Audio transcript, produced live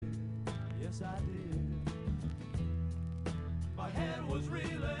yes I did. My head was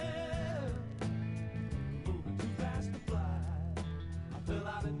reeling, moving too fast to fly. I fell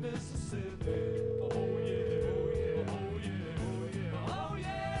out in Mississippi. Oh yeah, oh yeah, oh yeah, oh yeah, oh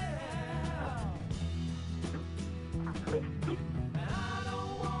yeah. And I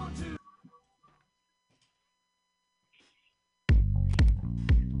don't want to.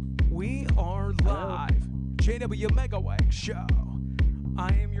 We are live. JWMegaweg Show.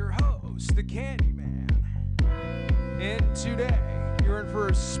 I am your host, the Candyman. And today, you're in for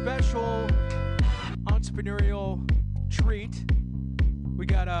a special entrepreneurial treat. We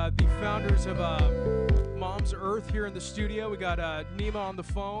got the founders of Mom's Earth here in the studio. We got Nima on the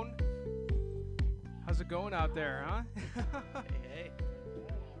phone. How's it going out there, huh? Hey.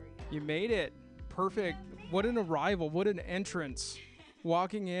 You made it. Perfect. What an arrival. What an entrance.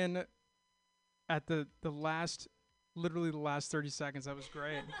 Walking in at the last, literally the last 30 seconds. That was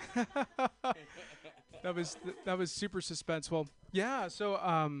great. That was super suspenseful. Yeah, so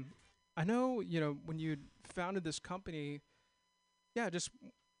I know, when you founded this company, just,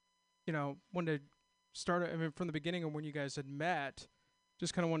 wanted to start, from the beginning of when you guys had met,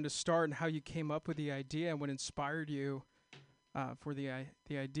 just kind of wanted to start and how you came up with the idea and what inspired you for the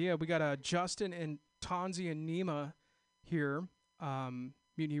idea. We got Justin and Tonzi and Nima here,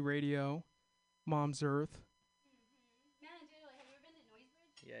 MutinyRadio, Mom's Earth. Have you ever been to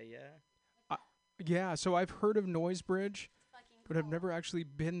Noisebridge? Yeah, so I've heard of Noisebridge, but I've Cool. never actually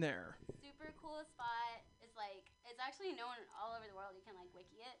been there. Super cool spot. It's actually known all over the world. You can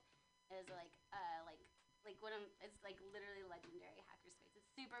wiki it. It's it's literally legendary hackerspace. It's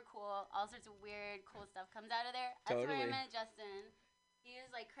super cool. All sorts of weird, cool stuff comes out of there. That's where I Totally. met Justin. He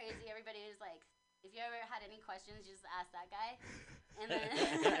was crazy. Everybody was like, if you ever had any questions, just ask that guy. And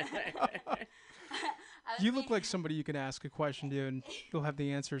then You look like somebody you can ask a question to and they'll have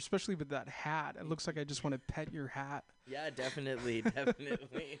the answer, especially with that hat. It looks like I just want to pet your hat. Yeah, definitely.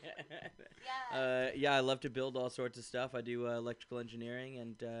 Yeah. I love to build all sorts of stuff. I do electrical engineering,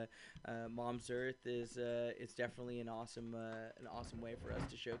 and Mom's Earth is definitely an awesome way for us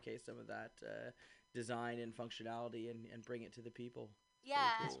to showcase some of that design and functionality and bring it to the people.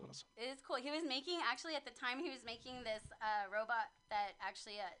 Yeah, Cool. it is cool. He was making, actually at the time, he was making this robot that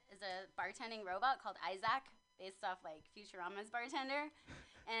actually is a bartending robot called Isaac, based off Futurama's bartender.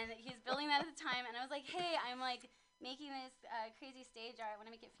 And he's building that at the time, and I was like, hey, I'm making this crazy stage art. I want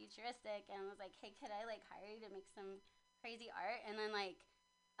to make it futuristic. And I was like, hey, could I hire you to make some crazy art? And then I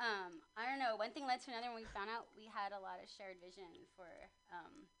don't know, one thing led to another, and we found out we had a lot of shared vision for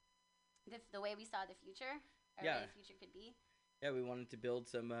the way we saw the future, or Yeah. the future could be. Yeah, we wanted to build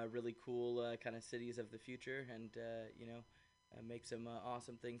some really cool kind of cities of the future, and make some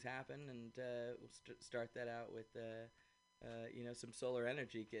awesome things happen. And we'll start that out with some solar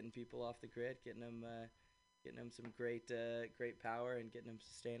energy, getting people off the grid, getting them some great power, and getting them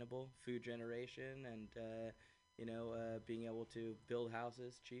sustainable food generation, and being able to build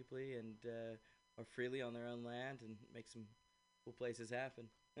houses cheaply and or freely on their own land, and make some cool places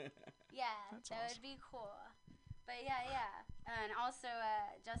happen. Yeah, That's that awesome. would be cool. But yeah. And also,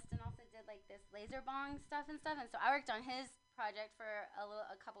 Justin also did this laser bong stuff, and so I worked on his project for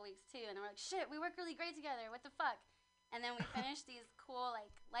a couple weeks too, and they were like, shit, we work really great together, what the fuck? And then we finished these cool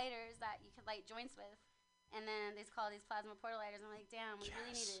lighters that you could light joints with, and then these plasma portal lighters. I'm like, damn, we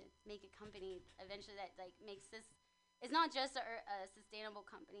really need to make a company eventually that makes this. It's not just a sustainable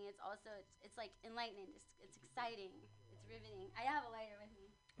company. It's also it's enlightening. It's exciting. It's riveting. I have a lighter with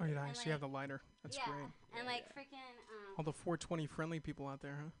me. Oh, yeah, And, nice. You have the lighter. That's yeah, great. and Yeah. freaking All the 420 friendly people out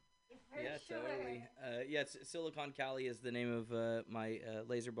there, huh? for Yeah, sure. totally. Silicon Cali is the name of my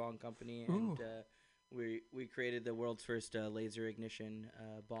laser bong company, Ooh. and we created the world's first laser ignition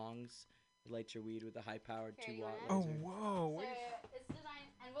bongs. It lights your weed with a high-powered Here, you 2-watt want laser. it? Oh, whoa. So it's designed,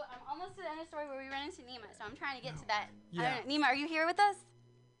 and I'm almost to the end of the story where we run into Nima. So I'm trying to get to that. Yeah. I don't know. Nima, are you here with us?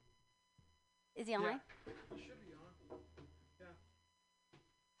 Is he online? He should be on. Yeah.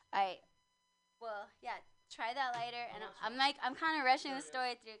 All right. Well, yeah. Try that later, and I'm kind of rushing the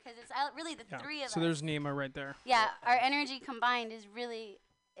story through because it's really the three of us. So there's Nima right there. Yeah, our energy combined is really,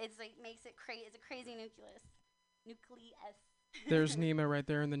 makes it crazy. It's a crazy nucleus. There's Nima right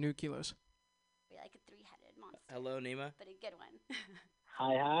there in the nucleus. We like a three-headed monster. Hello, Nima. But a good one.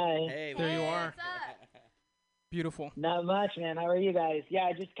 Hi. Hey, There man. you are. What's up? Beautiful. Not much, man. How are you guys? Yeah,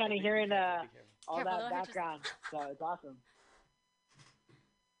 just kind of Be hearing careful, be careful. all Careful, that don't hurt background. So it's awesome.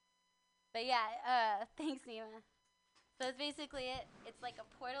 But yeah, thanks, Nima. So that's basically it. It's like a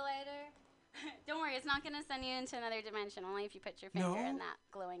portalator. Don't worry, it's not going to send you into another dimension, only if you put your finger in No? that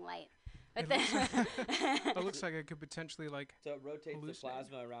glowing light. But It then looks like it could potentially like. So it rotates the Hallucinate.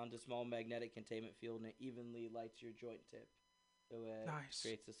 plasma around a small magnetic containment field, and it evenly lights your joint tip. So Nice.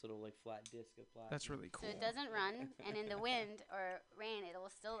 creates this little like flat disc of plasma. That's really so cool. it doesn't run, and in the wind or rain, it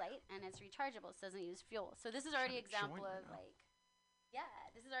will still light, and it's rechargeable. So it doesn't use fuel. So this is already Shut a example joint of right now. like, yeah,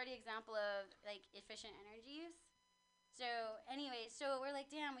 this is already example of like efficient energy use. So anyway, so we're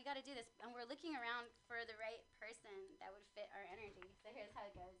like, damn, we got to do this, and we're looking around for the right person that would fit our energy. So here's how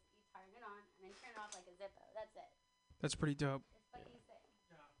it goes: you turn it on, and then turn it off like a Zippo. That's it. That's pretty dope. It's what you say.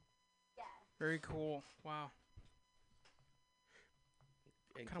 Yeah. Very cool. Wow.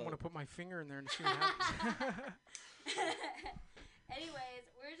 And Kind of want to clo- put my finger in there and see what happens. Anyways,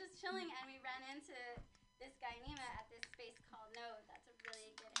 we're just chilling, and we ran into this guy Nima at this space called Node. That's a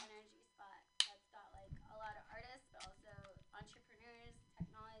really good energy spot. That's got like a lot of artists, but also entrepreneurs,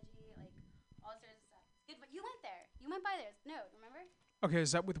 technology, like all sorts of stuff. It's good. But you went there. You went by there. It's Node. Remember? Okay,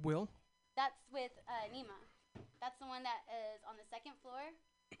 is that with Will? That's with Nima. That's the one that is on the second floor,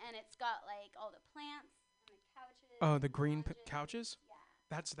 and it's got like all the plants and the couches. Oh, the green lounges. couches? Yeah,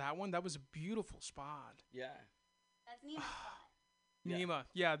 That's that one? That was a beautiful spot. yeah. that's Nima's spot. Yeah. Nima.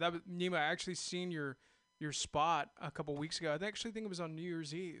 Yeah, that was Nima. I actually seen your spot a couple weeks ago. I actually think it was on New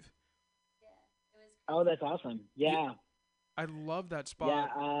Year's Eve. Yeah, it was. Oh, that's awesome. Yeah. I love that Yeah.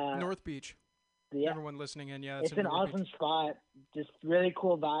 spot. North Beach. Yeah. Everyone listening in, yeah, that's It's in an North awesome Beach. spot. Just really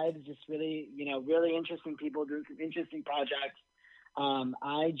cool vibes. Just really, really interesting people doing some interesting projects.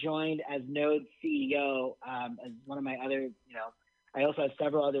 I joined as Node CEO as one of my other, I also have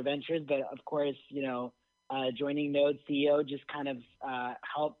several other ventures, but of course, joining Node CEO just kind of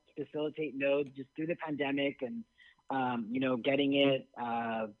helped facilitate Node just through the pandemic and, getting it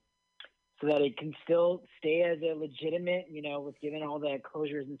so that it can still stay as a legitimate, with given all the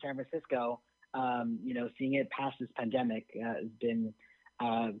closures in San Francisco, seeing it past this pandemic has been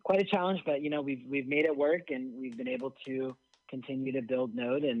quite a challenge, but, we've made it work and we've been able to continue to build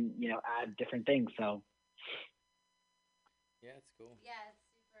Node and, add different things. So. Yeah, it's cool. Yeah, it's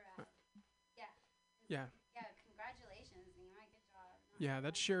super rad. Yeah. Yeah. Yeah, congratulations, Nima. Good job. Yeah,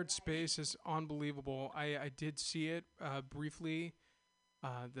 that shared space is unbelievable. I did see it briefly.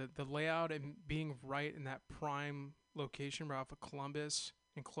 The layout and being right in that prime location right off of Columbus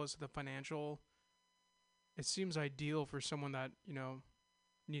and close to the financial, it seems ideal for someone that,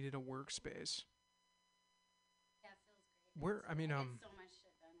 needed a workspace. Yeah, it feels great. Where, I mean, I get so much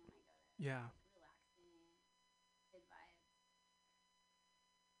shit done when I go there. yeah. Relaxing, good vibes.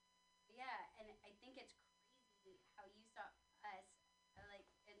 But yeah, and I think it's crazy how you saw us, like,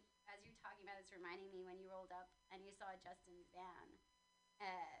 and as you're talking about, it's reminding me when you rolled up and you saw Justin's van.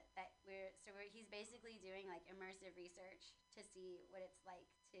 He's basically doing like immersive research to see what it's like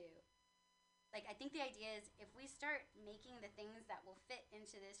to, like, I think the idea is if we start making the things that will fit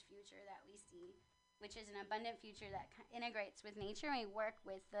into this future that we see, which is an abundant future that integrates with nature, and we work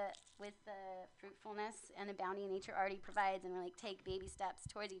with the fruitfulness and the bounty nature already provides, and we like take baby steps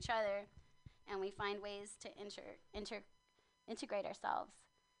towards each other, and we find ways to integrate ourselves.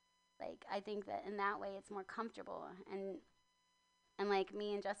 Like, I think that in that way it's more comfortable, and like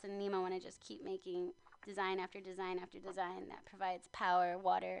me and Justin and Nemo want to just keep making design after design after design that provides power,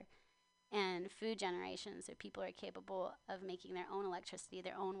 water, and food generation, so people are capable of making their own electricity,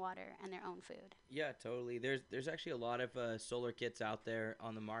 their own water, and their own food. Yeah, totally. There's actually a lot of solar kits out there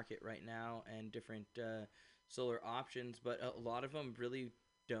on the market right now, and different solar options, but a lot of them really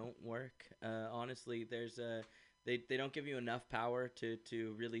don't work. Honestly, they don't give you enough power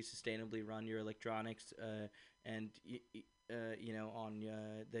to really sustainably run your electronics, and on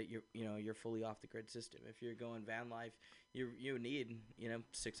your fully off the grid system. If you're going van life, you need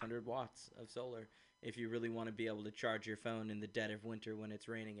 600 watts of solar if you really want to be able to charge your phone in the dead of winter when it's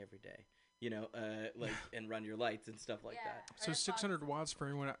raining every day. And run your lights and stuff like that. So 600 watts for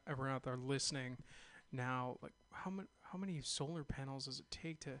anyone ever out there listening. Now, like how many solar panels does it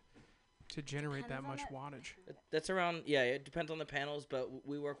take to generate that much wattage? That's around, it depends on the panels, but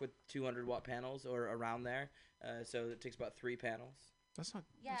we work with 200 watt panels or around there. So it takes about 3 panels. That's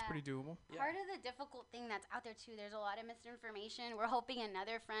pretty doable. Part of the difficult thing that's out there too, there's a lot of misinformation. We're hoping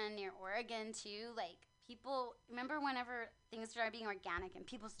another friend near Oregon too, like people, remember whenever things started being organic and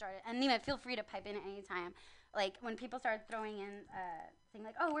people started, and Nima, feel free to pipe in at any time, like when people started throwing in saying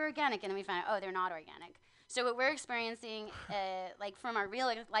like, oh, we're organic, and then we found out, oh, they're not organic. So what we're experiencing, like from our real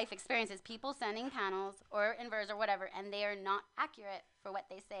life experiences, people sending panels or inverters or whatever, and they are not accurate for what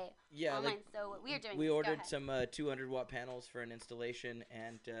they say online. So what we're doing, we ordered some 200 watt panels for an installation,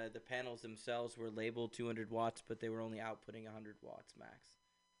 and the panels themselves were labeled 200 watts, but they were only outputting 100 watts max.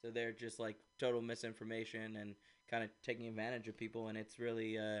 So they're just like total misinformation and kind of taking advantage of people, and it's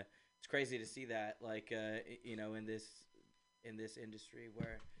really it's crazy to see that, like, in this industry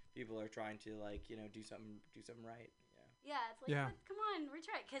where people are trying to, like, do something right. Yeah, it's like, Yeah. come on, we're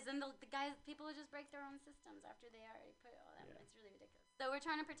trying. Because then the guys, people will just break their own systems after they already put all that. Yeah. It's really ridiculous. So we're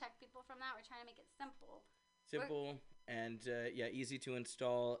trying to protect people from that. We're trying to make it simple. Simple and easy to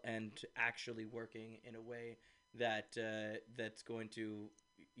install and actually working in a way that that's going to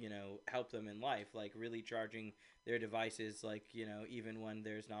help them in life, like really charging their devices, like even when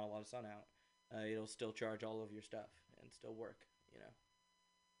there's not a lot of sun out, it'll still charge all of your stuff and still work.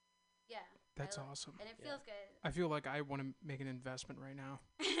 Yeah. That's awesome. And it feels good. I feel like I want to make an investment right now.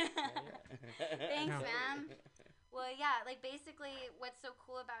 Thanks, Yeah. man. Well, yeah, like basically what's so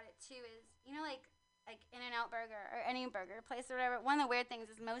cool about it too is, like In-N-Out Burger or any burger place or whatever, one of the weird things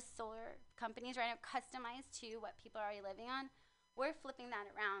is most solar companies right now customize to what people are already living on. We're flipping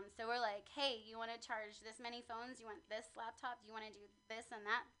that around. So we're like, hey, you want to charge this many phones? You want this laptop? You want to do this and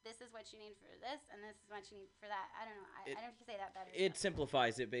that? This is what you need for this, and this is what you need for that. I don't know. I don't know if you say that better. It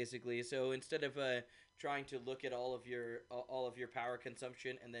simplifies it basically. So instead of trying to look at all of your power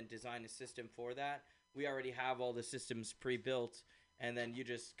consumption and then design a system for that, we already have all the systems pre-built, and then you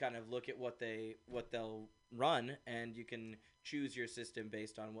just kind of look at what they'll run, and you can choose your system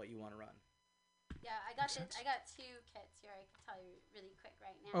based on what you want to run. Yeah, I got two kits here. I can tell you really quick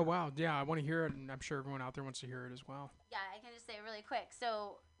right now. Oh wow, yeah, I want to hear it, and I'm sure everyone out there wants to hear it as well. Yeah, I can just say it really quick.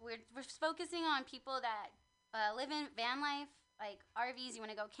 So we're focusing on people that live in van life, like RVs. You want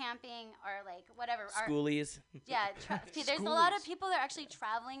to go camping or like whatever. Schoolies. Yeah, there's a lot of people that are actually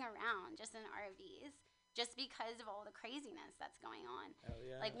traveling around just in RVs, just because of all the craziness that's going on. Oh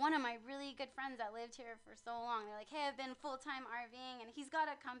yeah. Like one of my really good friends that lived here for so long, they're like, hey, I've been full-time RVing, and he's got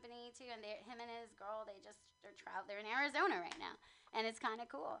a company too, and him and his girl, they're in Arizona right now, and it's kind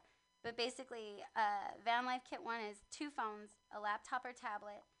of cool. But basically, Van Life Kit 1 is 2 phones, a laptop or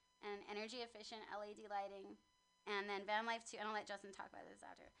tablet, and energy-efficient LED lighting. And then Van Life 2, and I'll let Justin talk about this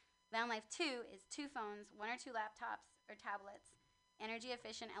after. Van Life 2 is 2 phones, 1 or 2 laptops or tablets,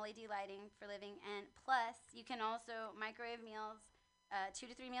 energy-efficient LED lighting for living, and plus, you can also microwave meals, 2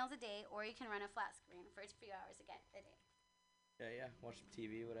 to 3 meals a day, or you can run a flat screen for a few hours a day. Yeah. Watch some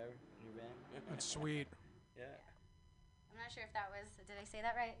TV, whatever, in your van. That's sweet. Yeah. I'm not sure if that was, did I say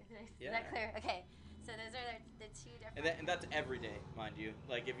that right? Is that clear? Okay, so those are the 2 different. And that's every day, mind you.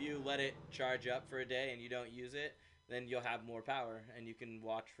 Like, if you let it charge up for a day and you don't use it, then you'll have more power, and you can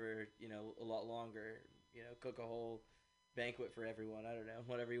watch for, a lot longer, cook a whole banquet for everyone. I don't know,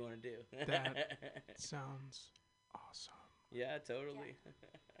 whatever you want to do. That sounds awesome. Yeah, totally.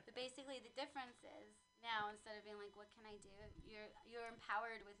 Yeah. But basically, the difference is now, instead of being like, what can I do, you're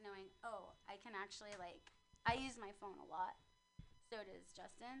empowered with knowing, oh, I can actually, like, I use my phone a lot. So does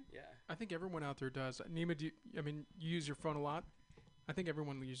Justin. Yeah. I think everyone out there does. Nima, you use your phone a lot? I think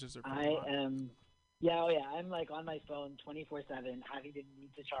everyone uses their phone a lot. I am. Yeah, I'm like on my phone 24/7, having to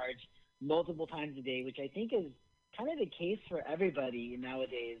need to charge multiple times a day, which I think is kind of the case for everybody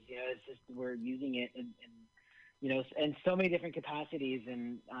nowadays. It's just we're using it in so many different capacities,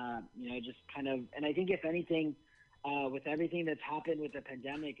 and just kind of. And I think if anything, with everything that's happened with the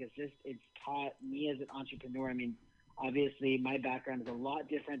pandemic, it's taught me as an entrepreneur. I mean, obviously my background is a lot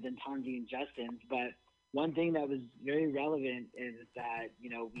different than Tanvi and Justin's, but one thing that was very relevant is that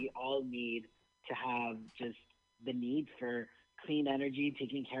we all need to have just the need for clean energy,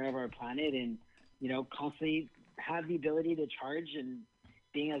 taking care of our planet, and constantly have the ability to charge, and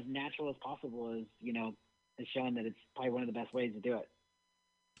being as natural as possible is has shown that it's probably one of the best ways to do it.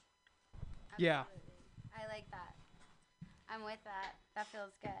 Yeah. Absolutely. I like that. I'm with that. That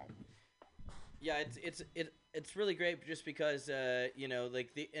feels good. Yeah, it's really great just because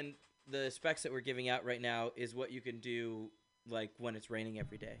like the specs that we're giving out right now is what you can do like when it's raining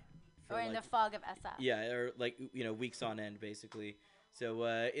every day. Or in the fog of SF. Yeah, or like weeks on end basically. So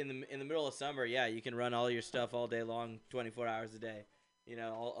in the middle of summer, yeah, you can run all your stuff all day long, 24 hours a day.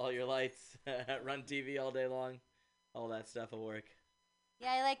 All your lights, run TV all day long, all that stuff will work.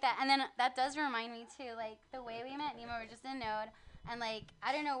 Yeah, I like that. And then that does remind me too, like the way we met Nemo, we were just in Node, and like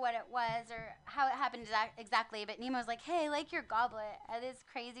I don't know what it was or how it happened exactly, but Nemo was like, "Hey, I like your goblet." I had this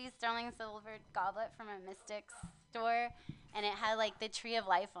crazy sterling silver goblet from a Mystics store, and it had like the tree of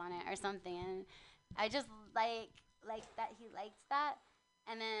life on it or something, and I just like that he liked that.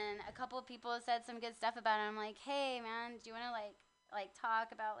 And then a couple of people said some good stuff about it. I'm like, "Hey, man, do you want to like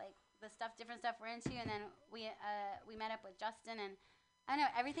talk about like the different stuff we're into?" And then we met up with Justin, and I don't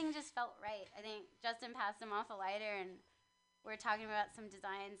know, everything just felt right. I think Justin passed him off a lighter, and we're talking about some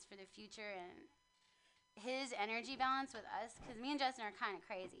designs for the future, and his energy balance with us, because me and Justin are kind of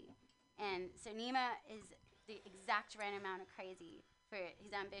crazy, and so Nima is the exact right amount of crazy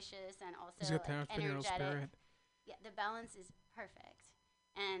he's ambitious and also He's got the like entrepreneurial energetic. spirit. Yeah, the balance is perfect.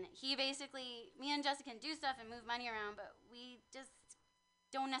 And he basically, me and Jessica can do stuff and move money around, but we just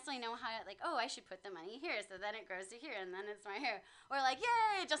don't necessarily know how to, like, oh, I should put the money here, so then it grows to here, and then it's right here. Or like,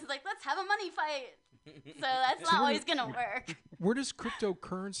 yay, Justin's like, let's have a money fight. So that's not always going to work. Where does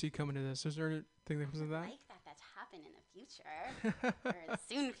cryptocurrency come into this? Is there anything that comes into that? Like that's happened in the future, or the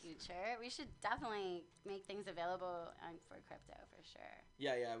soon future. We should definitely make things available for crypto, for sure.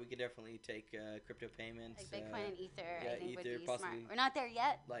 Yeah, we could definitely take crypto payments. Like Bitcoin and Ether, yeah, I think Ether, would be smart. possibly We're not there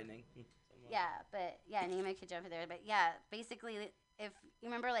yet. Lightning. Yeah, but yeah, Nima could jump in there. But yeah, basically, if you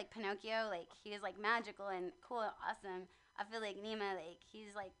remember like Pinocchio, like he was like magical and cool and awesome. I feel like Nima, like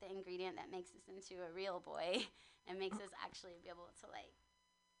he's like the ingredient that makes us into a real boy and makes us actually be able to like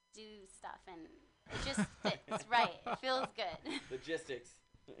do stuff, and it just fits right. It feels good. Logistics.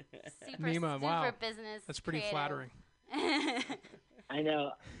 Nima, wow. Business. That's pretty creative. flattering. I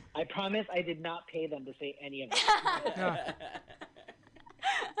know. I promise I did not pay them to say any of that. Yeah.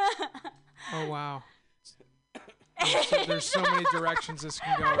 Oh, wow. There's so many directions this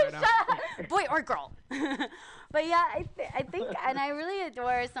can go right now. Boy or girl. But yeah, I think, and I really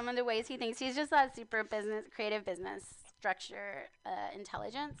adore some of the ways he thinks. He's just that super creative business structure,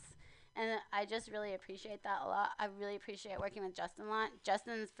 intelligence. And I just really appreciate that a lot. I really appreciate working with Justin a lot.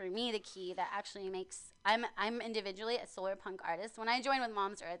 Justin's, for me, the key that actually makes... I'm individually a solar punk artist. When I join with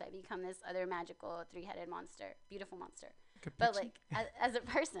Mom's Earth, I become this other magical three-headed monster. Beautiful monster. But, like, as a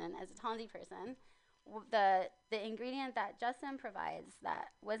person, as a talented person, the ingredient that Justin provides that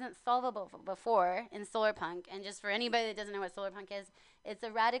wasn't solvable before in solar punk, and just for anybody that doesn't know what solar punk is, it's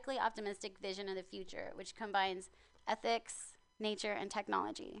a radically optimistic vision of the future, which combines ethics, nature, and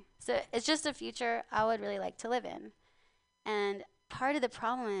technology. So it's just a future I would really like to live in. And part of the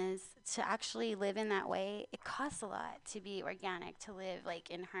problem is to actually live in that way, it costs a lot to be organic, to live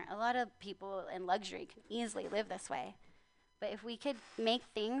like a lot of people in luxury can easily live this way. But if we could make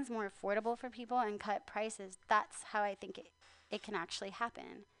things more affordable for people and cut prices, that's how I think it can actually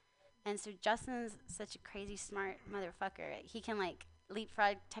happen. And so Justin's such a crazy smart motherfucker. He can like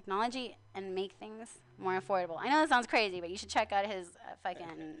leapfrog technology and make things more affordable. I know that sounds crazy, but you should check out his fucking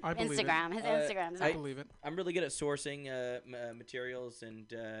Instagram. His Instagram's I believe it. I'm really good at sourcing materials and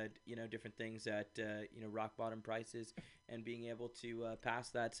different things at rock bottom prices, and being able to pass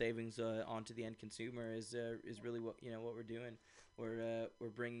that savings on to the end consumer is really what we're doing. We're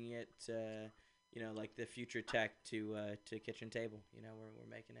bringing it like the future tech to kitchen table. We're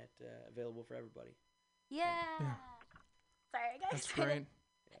making it available for everybody. Yeah. Sorry, guys. That's great.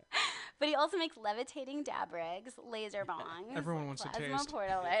 But he also makes levitating dab rigs, laser bongs, Everyone wants to plasma taste.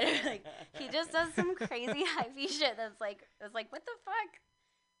 portal lighter. Like he just does some crazy hypey shit that's like what the fuck?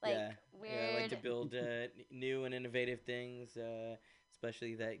 Like weird. I like to build new and innovative things,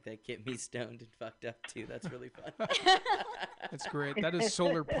 especially that get me stoned and fucked up too. That's really fun. That's great. That is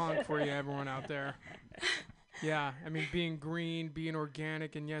solar punk for you, everyone out there. Yeah, I mean, being green, being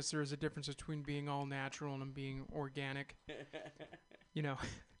organic, and yes, there is a difference between being all natural and being organic.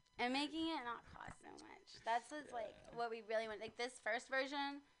 And making it not cost so much. That's like what we really want. Like this first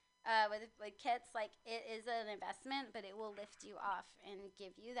version with kits, like it is an investment, but it will lift you off and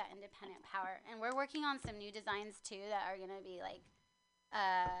give you that independent power. And we're working on some new designs too that are gonna be like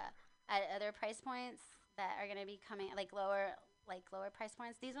at other price points that are gonna be coming lower price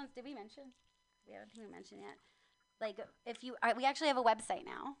points. These ones, did we mention? We haven't even mentioned yet. Like if you, we actually have a website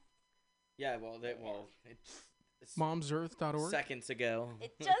now. Yeah, it's momsearth.org. seconds ago. We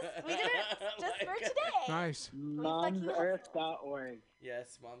did it just for today. Nice. Momsearth.org.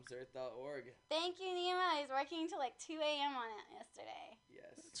 Yes, momsearth.org. Thank you, Nima. He's working till like 2 a.m. on it yesterday.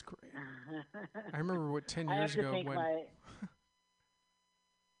 Yes. That's great. I remember 10 years ago when.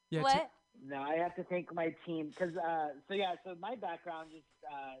 Yeah. What? No, I have to thank my team because so my background is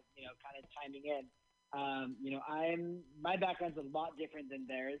kind of chiming in. My background's a lot different than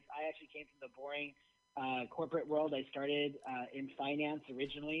theirs. I actually came from the boring corporate world. I started in finance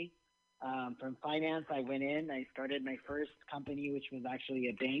originally. From finance, I went in. I started my first company, which was actually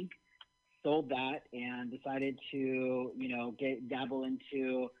a bank. Sold that and decided to dabble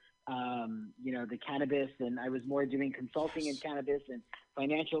into the cannabis, and I was more doing consulting in cannabis and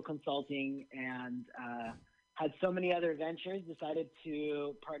financial consulting, and had so many other ventures. Decided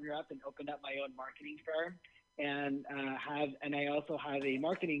to partner up and open up my own marketing firm, and I also have a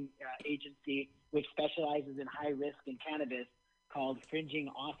marketing agency which specializes in high risk in cannabis called Fringing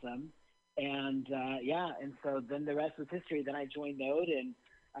Awesome, and so then the rest was history. Then I joined Node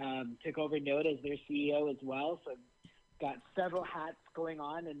and took over Node as their CEO as well. So got several hats going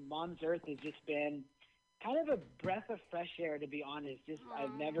on, and Mom's Earth has just been kind of a breath of fresh air, to be honest. Just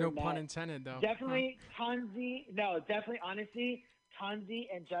I've never No met. pun intended, though. Definitely Tonzi. No, definitely. Honestly, Tonzi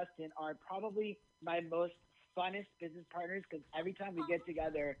and Justin are probably my most funnest business partners because every time we get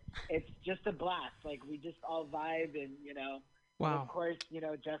together, it's just a blast. Like we just all vibe, and And of Wow. course,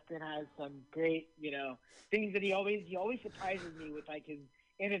 Justin has some great, things that he always surprises me with, like his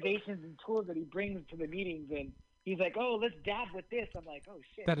innovations and tools that he brings to the meetings. And he's like, "Oh, let's dab with this." I'm like, "Oh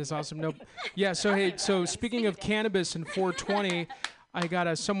shit." That is awesome. Nope. Yeah. So hey, so speaking of cannabis and 420, I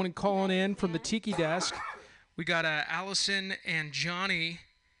got someone calling in from the Tiki Desk. We got Allison and Johnny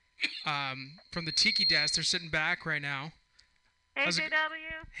from the Tiki Desk. They're sitting back right now. Hey,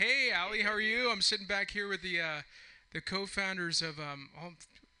 JW. Hey, Allie, how are you? I'm sitting back here with the co-founders of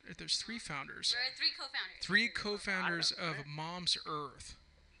there's three founders. We're three co-founders. Three co-founders of Mom's Earth.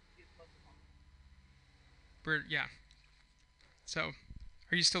 Yeah. So,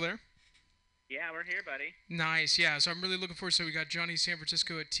 are you still there? Yeah, we're here, buddy. Nice. Yeah. So I'm really looking forward. So we got Johnny San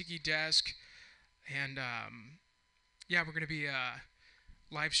Francisco at Tiki Desk, and yeah, we're gonna be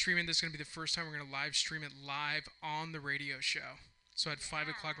live streaming. This is gonna be the first time we're gonna live stream it live on the radio show. So at 5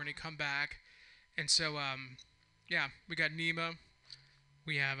 o'clock we're gonna come back, and so yeah, we got Nima,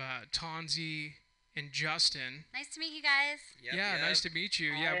 we have Tonzi and Justin. Nice to meet you guys. Yeah, nice to meet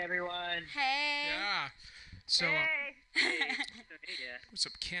you. Hi, Yeah. everyone. Hey. Yeah. So Hey. Hey, nice to meet ya. what's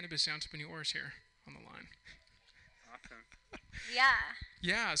up, cannabis entrepreneurs here on the line? Awesome. Yeah.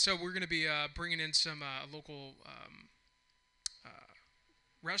 Yeah, so we're going to be bringing in some local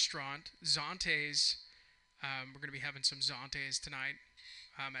restaurant, Zante's. We're going to be having some Zante's tonight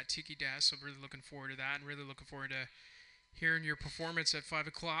at Tiki Desk, so really looking forward to that, and really looking forward to hearing your performance at 5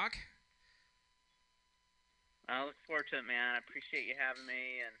 o'clock. I look forward to it, man. I appreciate you having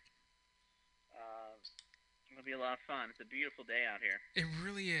me, and it'll be a lot of fun. It's a beautiful day out here. It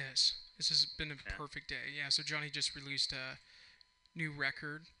really is. This has been a perfect day. Yeah, so Johnny just released a new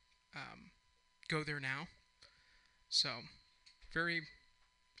record, Go There Now. So,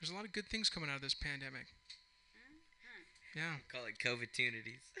 there's a lot of good things coming out of this pandemic. Yeah. Call it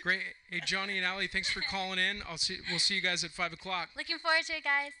COVID-tunities. Great. Hey, Johnny and Allie, thanks for calling in. We'll see you guys at 5 o'clock. Looking forward to it,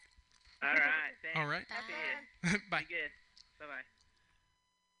 guys. All right. Thanks. All right. See ya. Bye. Be good. Bye-bye.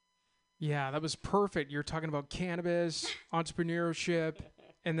 Yeah, that was perfect. You're talking about cannabis, entrepreneurship,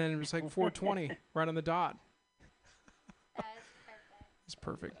 and then it was like 420 right on the dot. That is perfect. It's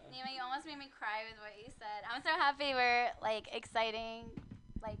perfect. Nima, you almost made me cry with what you said. I'm so happy we're like exciting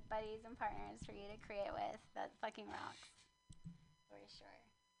like buddies and partners for you to create with. That fucking rocks. For sure.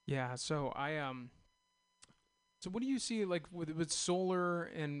 Yeah, so so what do you see like with solar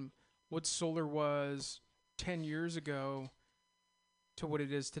and what solar was 10 years ago to what it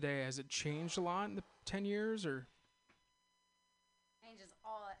is today? Has it changed a lot in the 10 years or? Changes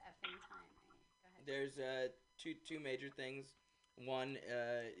all at effing time, right? Go ahead. There's two major things. One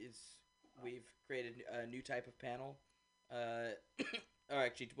is we've created a new type of panel. Or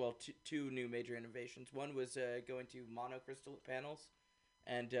actually, well, two new major innovations. One was going to monocrystalline panels.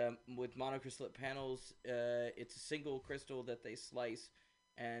 And with monocrystalline panels, it's a single crystal that they slice,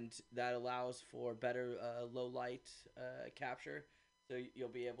 and that allows for better low light capture. So you'll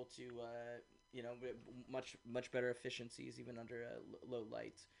be able to, much better efficiencies even under low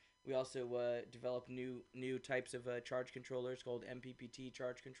lights. We also developed new types of charge controllers called MPPT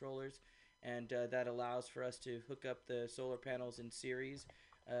charge controllers, and that allows for us to hook up the solar panels in series,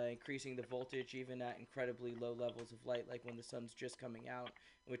 increasing the voltage even at incredibly low levels of light, like when the sun's just coming out,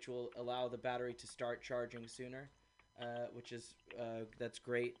 which will allow the battery to start charging sooner, which is that's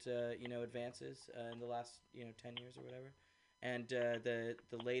great, advances in the last 10 years or whatever. And the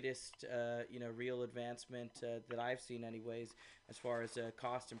latest real advancement that I've seen anyways, as far as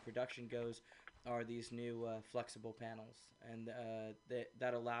cost and production goes, are these new flexible panels, and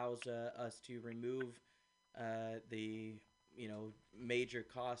that allows us to remove the major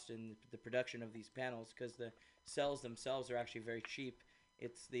cost in the production of these panels, because the cells themselves are actually very cheap.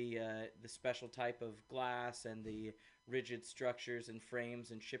 It's the special type of glass and the rigid structures and frames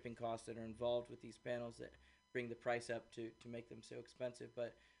and shipping costs that are involved with these panels that bring the price up to make them so expensive.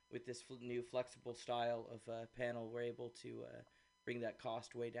 But with this new flexible style of panel, we're able to bring that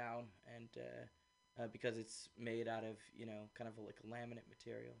cost way down, and because it's made out of kind of like a laminate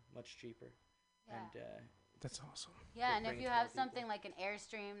material, much cheaper. Yeah. And That's awesome. Yeah, and bring if it you to have more people. something like an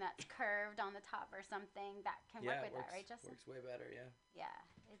Airstream that's curved on the top or something, that can work with that, right, Justin? Works way better, yeah. Yeah,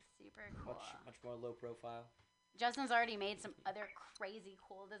 it's super cool. Much more low profile. Justin's already made some other crazy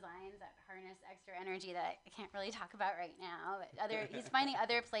cool designs that harness extra energy that I can't really talk about right now. But he's finding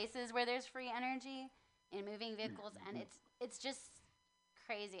other places where there's free energy in moving vehicles, and it's just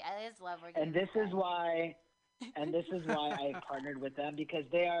crazy. I just love working. And this is why I partnered with them, because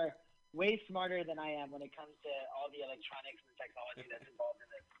they are way smarter than I am when it comes to all the electronics and technology that's involved in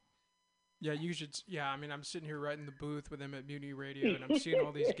this. Yeah, you should. Yeah, I mean, I'm sitting here right in the booth with him at MutinyRadio, and I'm seeing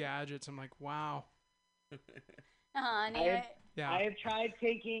all these gadgets. I'm like, wow. I have tried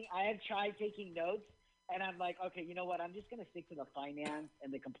taking notes, and I'm like, okay, you know what? I'm just gonna stick to the finance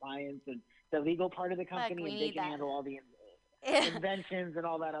and the compliance and the legal part of the company, and they can handle all the inventions and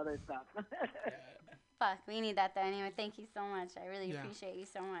all that other stuff. Fuck, we need that though. Anyway, thank you so much. I really appreciate you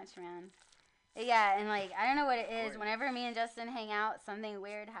so much, man. Yeah, and like, I don't know what it is. Whenever me and Justin hang out, something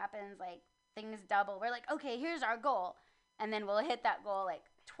weird happens. Like, things double. We're like, okay, here's our goal, and then we'll hit that goal like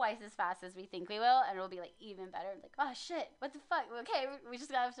twice as fast as we think we will, and it'll be like even better. Like, oh shit, what the fuck? Okay, we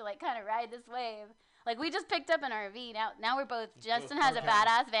just have to like kind of ride this wave. Like, we just picked up an RV. Now we're both. Justin has a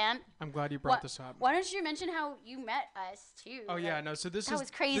badass van. I'm glad you brought this up. Why don't you mention how you met us too? Oh yeah, no. So this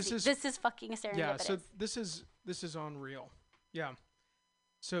was crazy. This is fucking serendipitous. Yeah. So this is unreal. Yeah.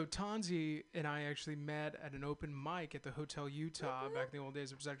 So Tanzi and I actually met at an open mic at the Hotel Utah back in the old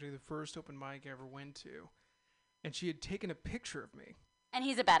days. It was actually the first open mic I ever went to, and she had taken a picture of me. And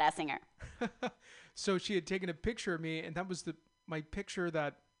he's a badass singer. So she had taken a picture of me, and that was my picture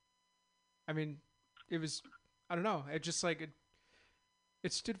that, I mean, it was, I don't know, it just like,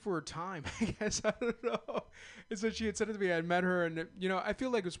 it stood for her time, I guess, I don't know. And so she had said it to me, I met her, and, you know, I feel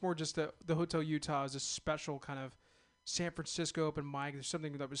like it's more just the Hotel Utah is a special kind of San Francisco open mic. There's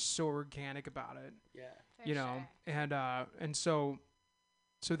something that was so organic about it. Yeah. You know, and so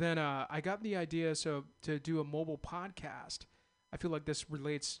then I got the idea, to do a mobile podcast. I feel like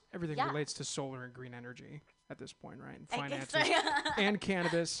everything relates to solar and green energy at this point, right? And finances and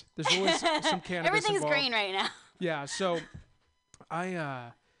cannabis. There's always some cannabis Everything's involved. green right now. Yeah. So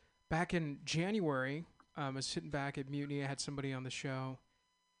I, back in January, I was sitting back at Mutiny. I had somebody on the show,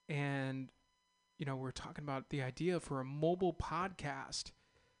 and, you know, we're talking about the idea for a mobile podcast,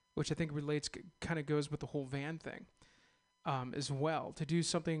 which I think kind of goes with the whole van thing, as well, to do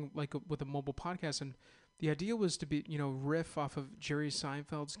something like with a mobile podcast. And the idea was to be, you know, riff off of Jerry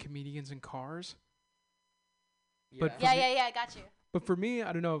Seinfeld's Comedians in Cars. Yeah. I got you. But for me,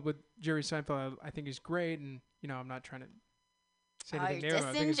 I don't know, with Jerry Seinfeld, I think he's great, and, you know, I'm not trying to say anything negative.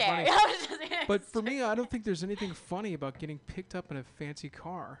 I think it's funny. But for me, I don't think there's anything funny about getting picked up in a fancy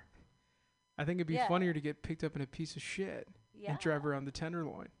car. I think it'd be funnier to get picked up in a piece of shit and drive around the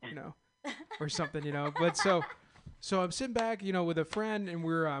Tenderloin, you know, or something, you know. But so I'm sitting back, you know, with a friend, and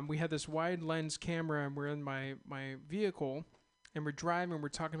we had this wide lens camera, and we're in my vehicle, and we're driving, and we're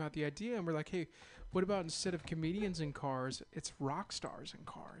talking about the idea, and we're like, hey, what about instead of comedians in cars, it's rock stars in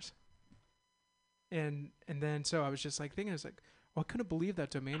cars? And then so I was just like thinking, I was like, well, I couldn't believe that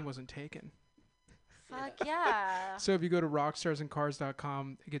domain wasn't taken. Fuck yeah. So if you go to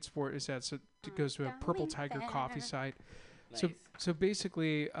rockstarsincars.com, it goes to a Purple Tiger coffee site. Nice. So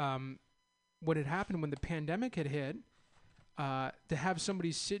basically, what had happened when the pandemic had hit, to have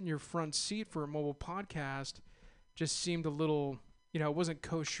somebody sit in your front seat for a mobile podcast just seemed a little, you know, it wasn't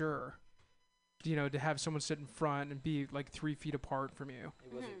kosher, you know, to have someone sit in front and be like 3 feet apart from you.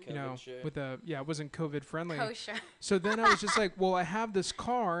 It wasn't COVID, you know, sure. it wasn't COVID friendly. Kosher. So then I was just like, well, I have this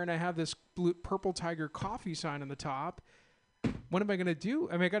car and I have this Purple Tiger coffee sign on the top. What am I going to do?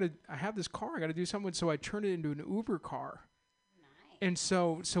 I mean, I have this car. I got to do something. So I turned it into an Uber car. Nice. And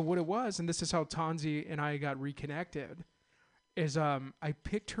so what it was, and this is how Tanzi and I got reconnected, is I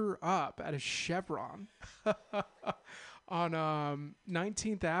picked her up at a Chevron on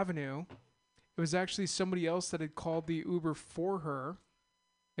 19th Avenue. It was actually somebody else that had called the Uber for her.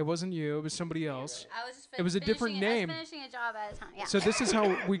 It wasn't you. It was somebody else. I was just it was a different name. I was finishing a job at a time. Yeah. So this is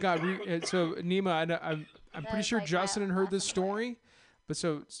how we got. So Nima, I'm pretty sure Justin had heard this story, but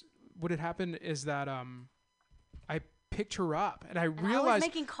so what had happened is that I picked her up and I realized. I was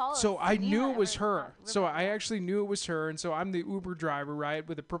making calls. So I knew it was her. So I actually knew it was her, and so I'm the Uber driver, right,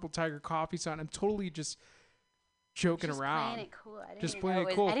 with a Purple Tiger coffee sign. I'm totally just joking around. Playing it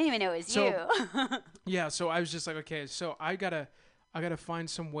cool. I didn't even know it was you. Yeah, so I was just like, okay, so I gotta find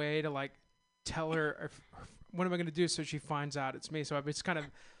some way to like tell her what am I gonna do so she finds out it's me. So I was kind of,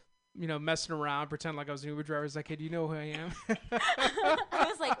 you know, messing around, pretend like I was an Uber driver. I was like, hey, do you know who I am? I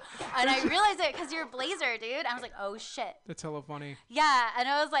was like, and I realized it because you're a Blazer, dude. I was like, oh shit. That's hella funny. Yeah, and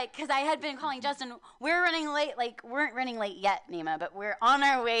I was like, because I had been calling Justin. We're running late. Like, we weren't running late yet, Nima, but we're on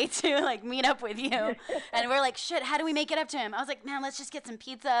our way to like meet up with you. And we're like, shit, how do we make it up to him? I was like, man, let's just get some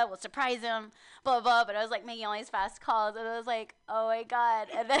pizza. We'll surprise him. Blah blah. But I was like making all these fast calls, and I was like, oh my god.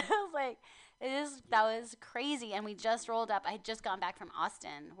 And then I was like. That was crazy, and we just rolled up. I had just gone back from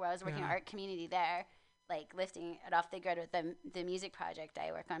Austin, where I was working art community there, like lifting it off the grid with the music project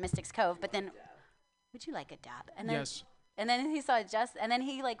I work on, Mystics Cove. But then, would you like a dab? And then, Yes. And then he saw and then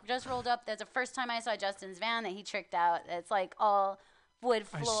he like just rolled up. That's the first time I saw Justin's van that he tricked out. It's like all wood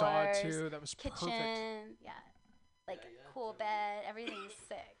floors. I saw it too. That was kitchen, perfect. yeah, like cool bed. Everything's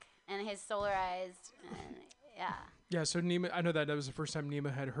sick, and his solarized, and yeah. Yeah, so Nima, I know that was the first time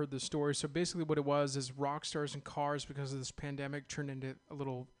Nima had heard the story. So basically what it was is rock stars and cars, because of this pandemic, turned into a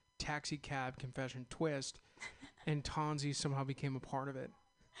little taxi cab confession twist, and Tonzi somehow became a part of it.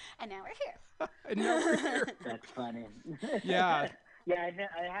 And now we're here. And now we're here. That's funny. Yeah. Yeah,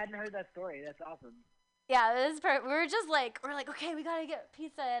 I hadn't heard that story. That's awesome. Yeah, this part we're like, okay, we gotta get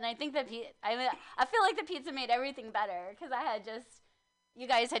pizza, and I think I feel like the pizza made everything better because you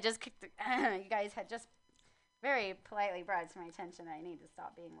guys had just very politely brought it to my attention that I need to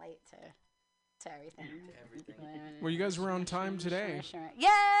stop being late to everything. Well, you guys were on time today. Yay!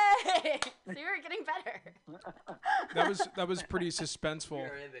 So you were getting better. That was pretty suspenseful.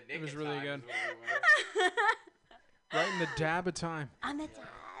 It was really good. Right in the dab of time. On the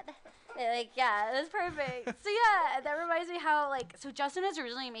dab. Like, yeah, that's perfect. So yeah, that reminds me how so Justin was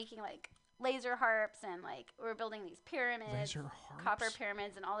originally making like laser harps, and like we're building these pyramids, Laser harps? copper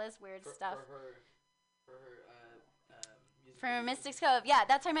pyramids, and all this weird stuff. For her For Mystics Cove, yeah,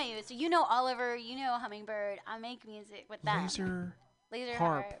 that's how I met you. So you know Oliver, you know Hummingbird. I make music with them. Laser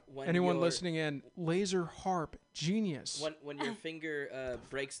harp. When Anyone your- listening in, laser harp, genius. When your finger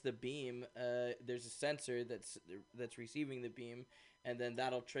breaks the beam, there's a sensor that's receiving the beam, and then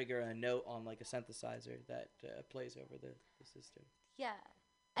that'll trigger a note on like a synthesizer that plays over the system. Yeah,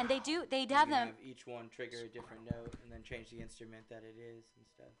 and they You have can them. have each one trigger a different note, and then change the instrument that it is and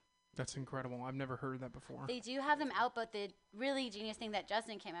stuff. That's incredible. I've never heard of that before. They do have them out, but the really genius thing that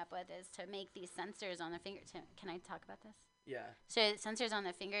Justin came up with is to make these sensors on the fingertip. Can I talk about this? Yeah. So sensors on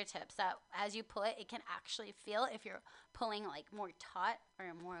the fingertips that as you pull it, it can actually feel if you're pulling like more taut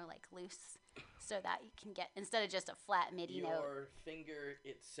or more like loose, so that you can get, instead of just a flat MIDI note. Your finger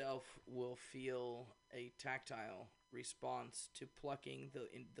itself will feel a tactile response to plucking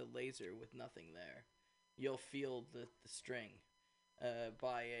the laser with nothing there. You'll feel the string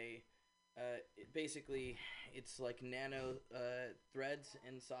by basically it's like nano threads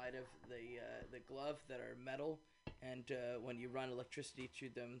inside of the glove that are metal, and when you run electricity to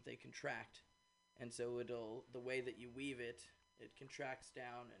them, they contract, and so the way that you weave it contracts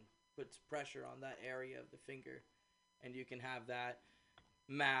down and puts pressure on that area of the finger, and you can have that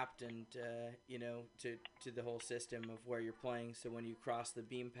mapped and to the whole system of where you're playing. So when you cross the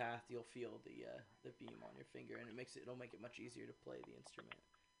beam path, you'll feel the beam on your finger, and it'll make it much easier to play the instrument.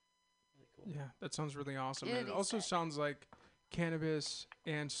 Really cool. Yeah, that sounds really awesome. It And would it be also sick. sounds like cannabis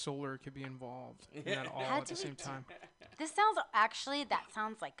and solar could be involved in that all Had at the to same be- time. That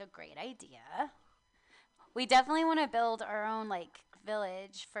sounds like a great idea. We definitely want to build our own like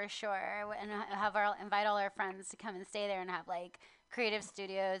village for sure, and invite all our friends to come and stay there and have like creative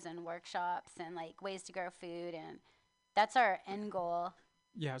studios and workshops and like ways to grow food, and that's our end goal.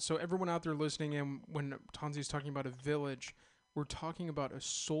 Yeah, so everyone out there listening in, when Tonzi's talking about a village, we're talking about a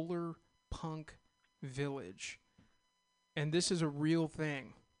solar punk village. And this is a real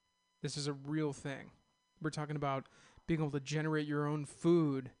thing. This is a real thing. We're talking about being able to generate your own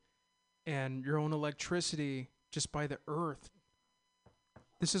food and your own electricity just by the earth.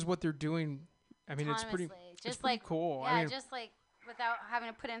 This is what they're doing. I mean, it's pretty, Autonomously. it's Just pretty like cool. Yeah, I mean, just like without having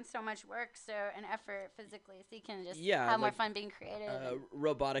to put in so much work and effort physically, so you can just Yeah, have more like, fun being creative.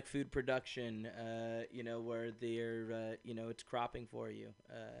 Robotic food production, where they're, it's cropping for you,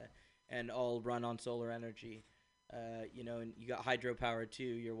 and all run on solar energy. And you got hydropower too.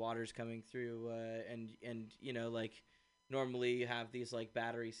 Your water's coming through, and like normally you have these like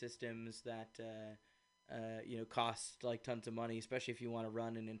battery systems that cost like tons of money, especially if you want to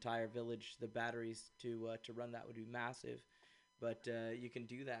run an entire village. The batteries to run that would be massive, but you can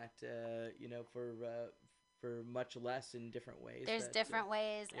do that, for much less in different ways. There's different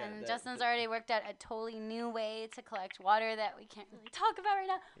ways, yeah, and that- Justin's already worked out a totally new way to collect water that we can't really talk about right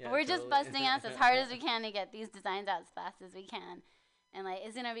now. Yeah, But we're just totally. busting ass as hard as we can to get these designs out as fast as we can. And like,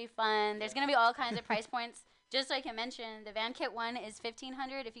 it's gonna be fun. There's gonna be all kinds of price points. Just so I can mention, the Van Kit 1 is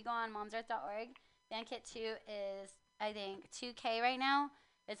 $1,500 if you go on momsearth.org. Van Kit 2 is, I think, $2K right now.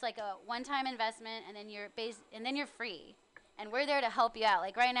 It's like a one-time investment, and then you're free. And we're there to help you out.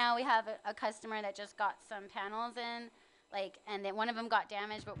 Like right now, we have a customer that just got some panels in, and then one of them got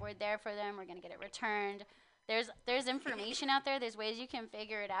damaged, but we're there for them. We're gonna get it returned. There's information out there. There's ways you can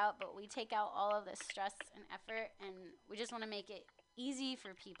figure it out, but we take out all of the stress and effort, and we just want to make it easy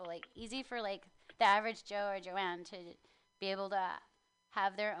for people, like easy for like the average Joe or Joanne to be able to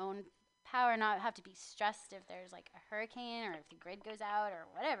have their own power, not have to be stressed if there's like a hurricane or if the grid goes out or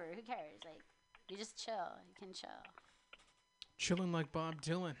whatever. Who cares? Like, you just chill. You can chill. Chilling like Bob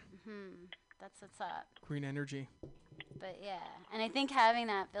Dylan. That's what's up. Green energy. But yeah, and I think having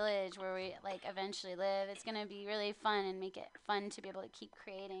that village where we like eventually live, it's gonna be really fun and make it fun to be able to keep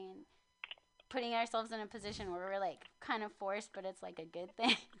creating and putting ourselves in a position where we're like kind of forced, but it's like a good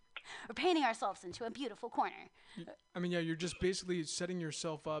thing. We're painting ourselves into a beautiful corner. I mean, yeah, you're just basically setting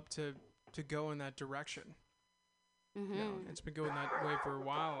yourself up to go in that direction. You know, it's been going that way for a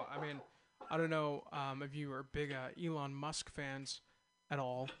while. I mean, I don't know if you are big Elon Musk fans at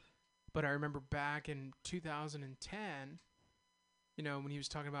all, but I remember back in 2010, you know, when he was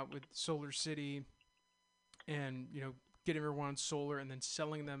talking about with Solar City and, you know, getting everyone on solar and then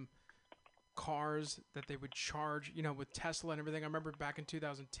selling them cars that they would charge, you know, with Tesla and everything. I remember back in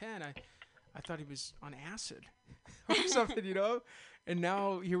 2010, I thought he was on acid or something, you know? And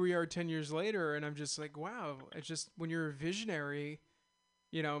now here we are 10 years later, and I'm just like, wow. It's just when you're a visionary,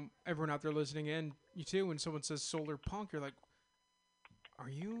 you know, everyone out there listening in, you too, when someone says solar punk, you're like, are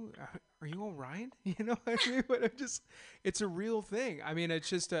you all right? You know what I mean? But I'm just, it's a real thing. I mean, it's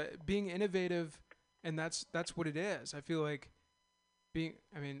just being innovative, and that's what it is. I feel like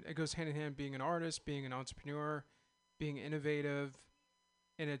it goes hand in hand, being an artist, being an entrepreneur, being innovative,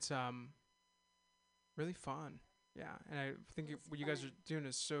 and it's really fun. Yeah, and I think what you guys are doing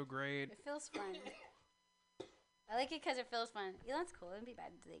is so great. It feels fun. I like it because it feels fun. Elon's cool. It wouldn't be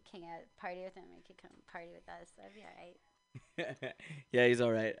bad to like hang out, party with him. He could come party with us. That'd be all right. Yeah, he's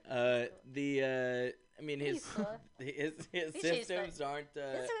all right. Cool. I mean, his systems aren't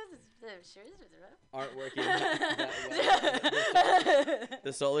working that well.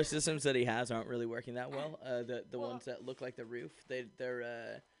 The solar systems that he has aren't really working that well. The ones that look like the roof,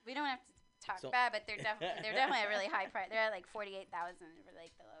 they're. We don't have to talk bad, but they're definitely a really high price. They're at like 48,000 for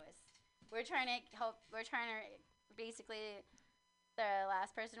like the lowest. We're trying to basically. The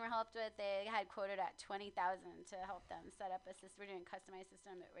last person we helped with, they had quoted at 20,000 to help them set up a system. We're doing a customized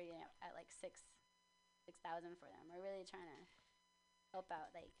system, but we're at like 6,000 for them. We're really trying to help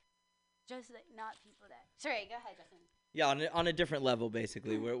out, like, just like not people that. Sorry, go ahead, Justin. Yeah, on a different level,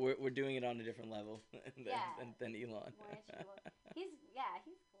 basically. We're doing it on a different level than Elon. He's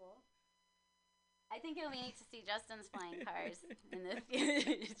cool. I think we need to see Justin's flying cars in the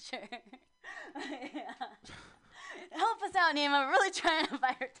future. Yeah. Help us out, Nima. We're really trying to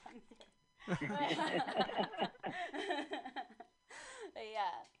buy our tongues here.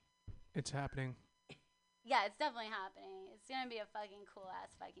 Yeah. It's happening. Yeah, it's definitely happening. It's going to be a fucking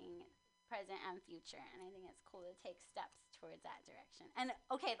cool-ass fucking present and future, and I think it's cool to take steps towards that direction. And,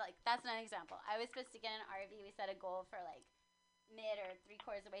 okay, like, that's an example. I was supposed to get an RV. We set a goal for, like, mid or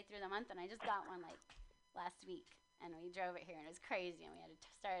three-quarters of the way through the month, and I just got one, like, last week. And we drove it here, and it was crazy, and we had to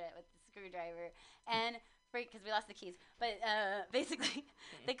start it with the screwdriver. And because we lost the keys. But basically,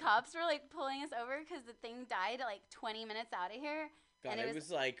 the cops were, like, pulling us over because the thing died, like, 20 minutes out of here. God, it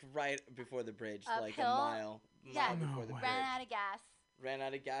was, like, right before the bridge, uphill, like a mile before the bridge. Ran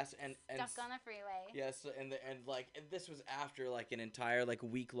out of gas and stuck on the freeway. Yes, and this was after, like, an entire, like,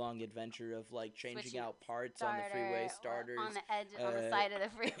 week-long adventure of, like, changing out parts on the freeway, starters. On the edge, on the side of the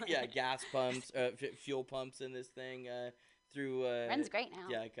freeway. Yeah, gas pumps, fuel pumps in this thing. Through runs great now.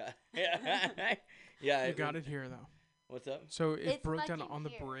 Yeah, You got it here though. What's up? So it broke down on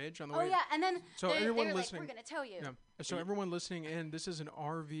the bridge on the way. Oh yeah, and then so everyone listening, like, we're gonna tell you. Yeah. So everyone listening in, this is an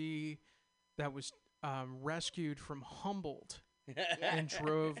RV that was rescued from Humboldt and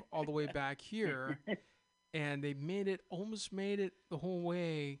drove all the way back here, and they almost made it the whole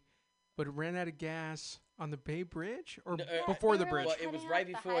way, but it ran out of gas on the Bay Bridge or before the bridge. Well, it was right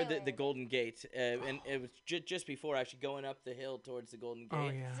before the Golden Gate, and it was just before actually going up the hill towards the Golden Gate. Oh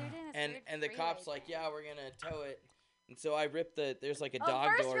yeah. And the cops like, yeah, we're gonna tow it. And so I ripped there's like a dog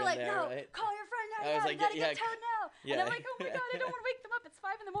first door we're in like, there, no, right? Call your friend now. I was like, we gotta yeah, get towed now. Yeah. And I'm like, oh my god, I don't want to wake them up. It's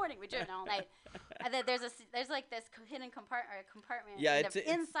 5 a.m. We drove all night. And then there's like this hidden compartment. Yeah, inside the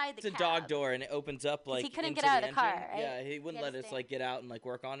cab. It's a dog door, and it opens up like he couldn't into get out the of the car. engine. Right? Yeah, he wouldn't let us like get out and like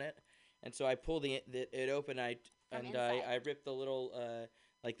work on it. And so I pulled it open. I ripped the little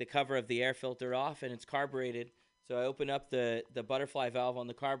like the cover of the air filter off, and it's carbureted. So I opened up the butterfly valve on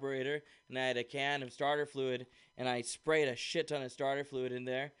the carburetor, and I had a can of starter fluid, and I sprayed a shit ton of starter fluid in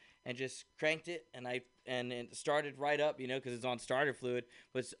there, and just cranked it, and it started right up, you know, because it's on starter fluid,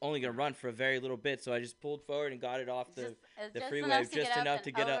 but it's only gonna run for a very little bit. So I just pulled forward and got it off the freeway, just enough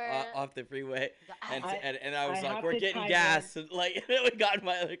to get off the freeway, and I was like, we're getting gas, and like we got in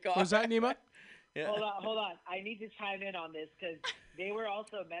my other car. Was that Nima? Yeah. Hold on. I need to chime in on this because they were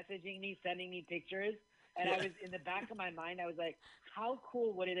also messaging me, sending me pictures. And I was in the back of my mind, I was like, how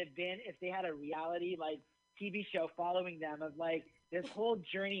cool would it have been if they had a reality like TV show following them of like this whole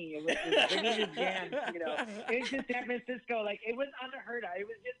journey. It was bringing this band, into San Francisco. Like it was unheard of. It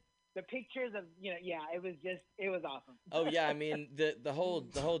was just the pictures of, it was awesome. Oh yeah, I mean the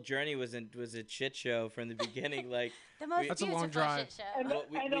whole journey was a shit show from the beginning. Like the most That's a long beautiful drive. shit show. And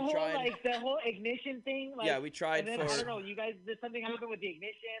the whole tried. Like the whole ignition thing. Like, Yeah, we tried and then, for. I don't know. You guys did something happen with the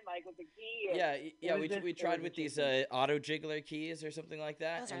ignition, like with the key. Yeah. was We tried with these auto jiggler keys or something like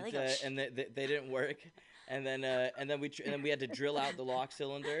that, Those are and legal. And they didn't work. And then we had to drill out the lock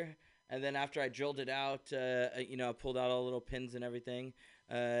cylinder. And then after I drilled it out, I pulled out all the little pins and everything.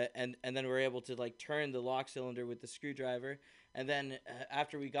 And then we were able to like turn the lock cylinder with the screwdriver. And then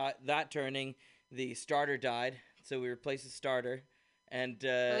after we got that turning, the starter died. So we replaced the starter. And but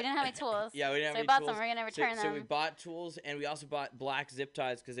we didn't have any tools. Yeah, we didn't have so any we bought tools. some. We're gonna return them. So we bought tools, and we also bought black zip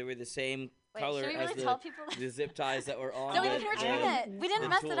ties because they were the same Wait, color should we as really tell people? the zip ties that were on. No, we the, can return the- it. We didn't the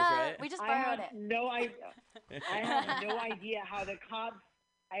mess tools, it up. right? We just I borrowed have it. no idea. I have no idea how the cops.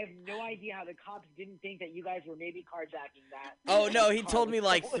 I have no idea how the cops didn't think that you guys were maybe carjacking that. Oh no, he car told was me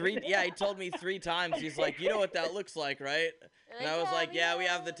like stolen. three. Yeah, he told me 3 times. He's like, you know what that looks like, right? And I was like, yeah, we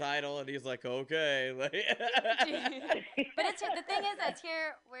have the title. And he's like, okay. But it's the thing is that's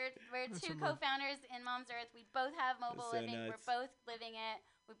here. We're That's two so much. co-founders in Mom's Earth. We both have mobile That's so living. nuts. We're both living it.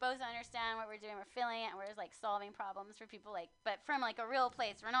 We both understand what we're doing. We're feeling it. And we're just like solving problems for people. Like, but from like a real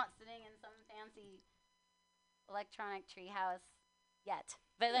place. We're not sitting in some fancy electronic treehouse yet.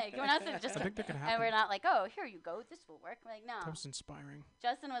 But like we're not just. I think that could And happen. we're not like, oh, here you go. This will work. We're like, no. That was inspiring.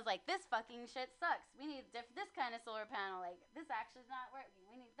 Justin was like, this fucking shit sucks. We need this kind of solar panel. Like, this actually is not working.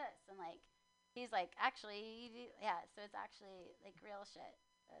 We need this. And, like, he's like, actually, yeah, so it's actually, like, real shit.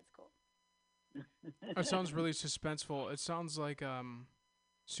 That's cool. It sounds really suspenseful. It sounds like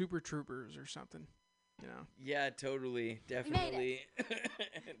Super Troopers or something. Yeah, totally, made definitely,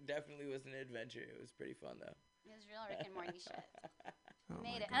 definitely was an adventure. It was pretty fun though. It was real Rick and Morty shit. Oh my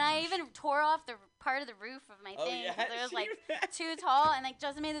Made it. And I gosh. even tore off the part of the roof of my Oh, thing yeah, because it was, she like, did. too tall. And, like,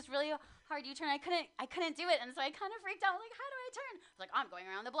 Justin made this really hard U-turn. I couldn't do it. And so I kind of freaked out. Like, how do I turn? I was like, I'm going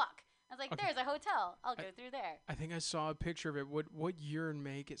around the block. I was like, Okay. there's a hotel. I'll go through there. I think I saw a picture of it. What year and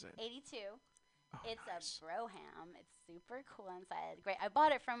make is it? 82. Oh, It's nice. a Broham. It's super cool inside. Great. I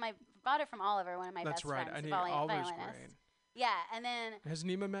bought it from Oliver, one of my That's best right. friends. I the need Oliver's violinist. great. Yeah, and then Has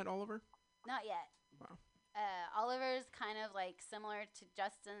Nima met Oliver? not yet. Wow. Oliver's kind of like similar to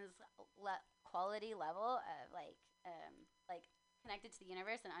Justin's quality level of like connected to the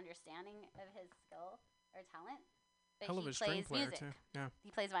universe and understanding of his skill or talent. But Hell of he a string plays player music. too. Yeah. He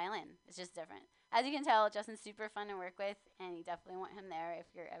plays violin. It's just different. As you can tell, Justin's super fun to work with, and you definitely want him there if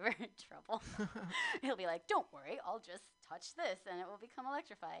you're ever in trouble. He'll be like, "Don't worry, I'll just touch this, and it will become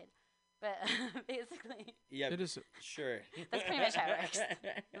electrified." But basically, Yeah, It is. sure. that's pretty much how it works.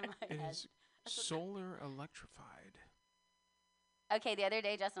 in my It head. is solar electrified. Okay, the other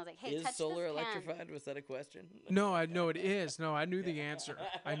day Justin was like, "Hey, Is touch solar this can." electrified? Was that a question? No, I know it is. No, I knew the answer.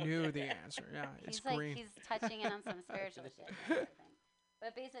 I knew the answer. Yeah, it's He's like, green. he's touching in on some spiritual shit. And everything.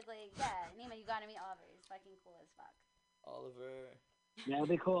 But basically, yeah, Nima, you gotta meet Oliver. He's fucking cool as fuck. Oliver. Yeah, it'll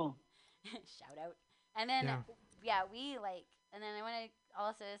be cool. Shout out. And then, Yeah. we like, and then I want to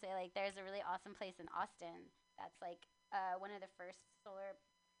also say, like, there's a really awesome place in Austin that's like one of the first solar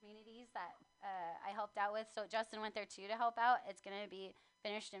communities that I helped out with. So Justin went there too to help out. It's going to be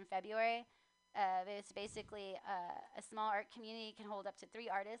finished in February. It's basically a small art community, can hold up to 3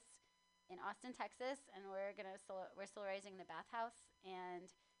 artists in Austin, Texas, and we're solarizing the bathhouse. And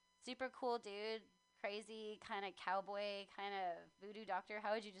super cool dude, crazy kind of cowboy, kind of voodoo doctor.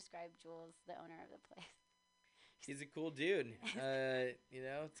 How would you describe Jules, the owner of the place? He's a cool dude.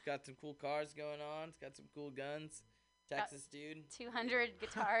 It's got some cool cars going on. It's got some cool guns. Texas dude. 200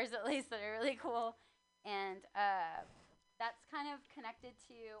 guitars at least that are really cool. And that's kind of connected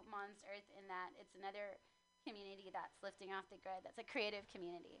to Mom's Earth in that it's another community that's lifting off the grid. That's a creative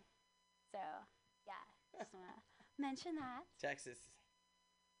community. So, yeah, just want to mention that. Texas.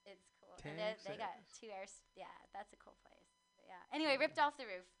 It's cool. And they got 2 airs. Yeah, that's a cool place. But yeah. Anyway, ripped off the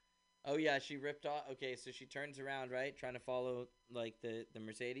roof. Oh yeah, she ripped off. Okay, so she turns around, right, trying to follow like the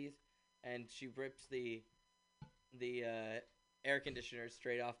Mercedes, and she rips the air conditioner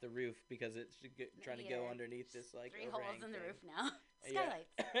straight off the roof because it's trying to go heater. underneath this like 3 holes overhang in the thing. roof now. Yeah.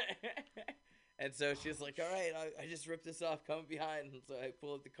 Skylights. And so she's like, all right, I just ripped this off, come behind. And so I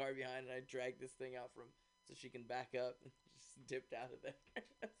pull up the car behind and I drag this thing out so she can back up. And just dipped out of there.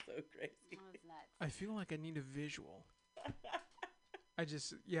 That's so crazy. That was nuts. I feel like I need a visual. I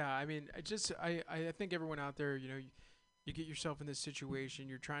think everyone out there, you get yourself in this situation,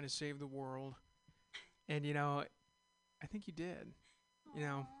 you're trying to save the world, and I think you did. You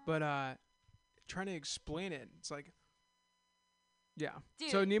know, but trying to explain it, it's like, yeah.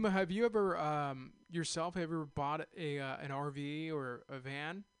 Dude. So Nima, have you ever yourself ever bought an RV or a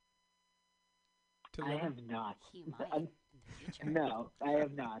van? To I live in? have not. He might in the future. No, I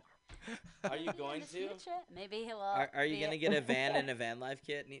have not. Are you Maybe in going the to? future. Maybe he will. Are you be- gonna get a van and a van life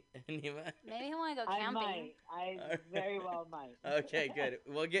kit, Nima? Maybe he'll want to go I camping. might. I very well might. Okay, good.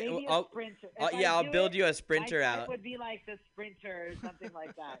 We'll get. Maybe I'll, a Sprinter. I'll, If yeah, I I'll do build it, you a Sprinter my out. type would be like the Sprinter or something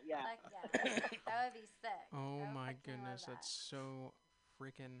like that. Yeah. Fuck yeah. That would be sick. Oh I would my fucking goodness, love that's that. so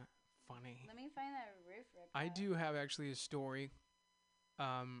freaking funny. Let me find that roof rip. I do have actually a story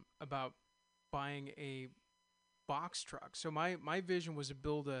about buying a box truck. So my vision was to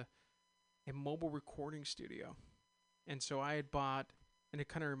build a mobile recording studio. And so I had bought, and it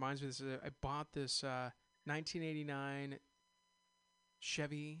kind of reminds me of this, I bought this 1989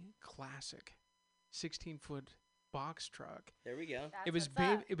 Chevy Classic 16-foot box truck. There we go. That's what's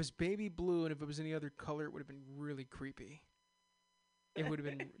up. It was baby blue, and if it was any other color, it would have been really creepy. It would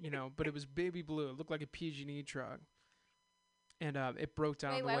have been, but it was baby blue. It looked like a PG&E truck. And it broke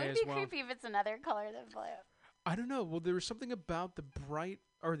down Wait, the why way would as it be well. creepy if it's another color than blue? I don't know. Well, there was something about the bright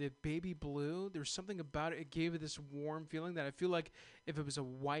or the baby blue. There was something about it. It gave it this warm feeling that I feel like if it was a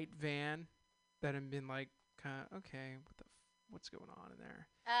white van, that had been like kind of okay. What's going on in there?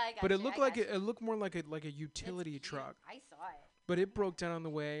 I got But it you, looked I like got you. it looked more like a It's utility cute. truck. I saw it. But it broke down on the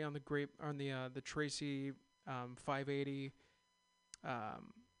way on the Tracy 580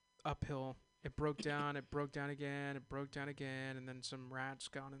 uphill. It broke down. It broke down again. It broke down again, and then some rats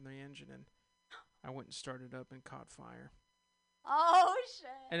got in the engine, and I went and started up and caught fire. Oh shit.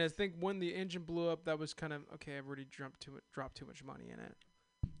 And I think when the engine blew up, that was kind of okay. I've already dropped too much money in it.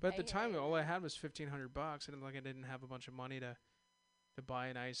 But at I the hear time, you, all I man. had was $1,500, and like I didn't have a bunch of money to buy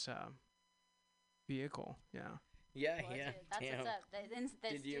a nice vehicle. Yeah. Yeah, Well, yeah. dude, that's Damn. what's up. The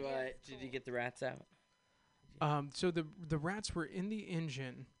Did you studio is did you cool. get the rats out? So the rats were in the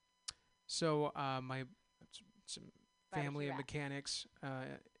engine. So my some family Barbecue of rats. mechanics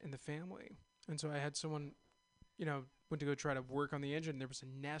in the family, and so I had someone, went to go try to work on the engine. There was a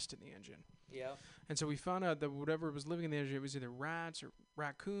nest in the engine, Yeah. and so we found out that whatever was living in the engine, it was either rats or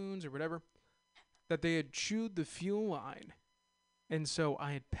raccoons or whatever, that they had chewed the fuel line, and so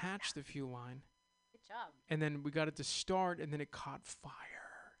I had patched the fuel line, Good job. and then we got it to start, and then it caught fire.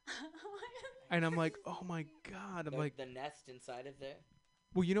 And I'm like, oh my god! I'm like, the nest inside of there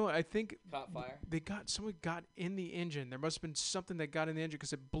well, you know what? I think caught fire. someone got in the engine. There must have been something that got in the engine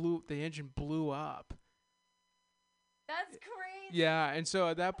because the engine blew up. That's crazy. Yeah, and so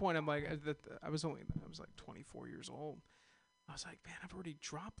at that point, I'm like, I was like 24 years old. I was like, man, I've already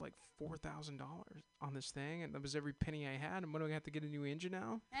dropped like $4,000 on this thing, and that was every penny I had. And what do I have to get a new engine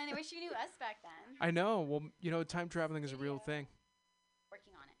now? And I wish you knew us back then. I know. Well, time traveling is a real thing.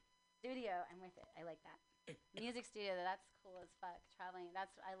 Working on it. Studio, I'm with it. I like that. Music studio, that's cool as fuck. Traveling, I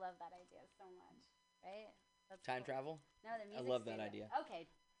love that idea so much. Right? That's Time cool. travel? No, the music love that studio. idea. Okay.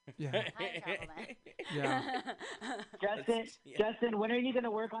 Yeah. Time travel then. Yeah. Justin, Yeah. Justin, when are you going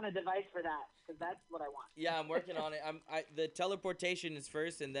to work on a device for that? Because that's what I want. Yeah, I'm working on it. The teleportation is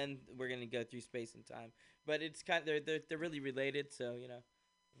first, and then we're gonna go through space and time. But it's they're really related, so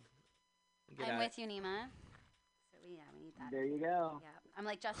get I'm out. with you, Nima. So we need that. There you go. Yeah. I'm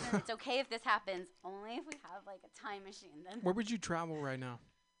like, Justin, it's okay if this happens, only if we have like a time machine. Then Where would you travel right now?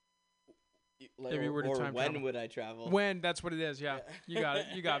 Like, If you were to or time when travel. would I travel? When? That's what it is. Yeah. You got it.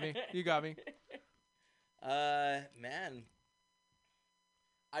 You got me. You got me. Man,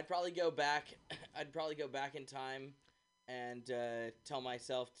 I'd probably go back. I'd probably go back in time, and tell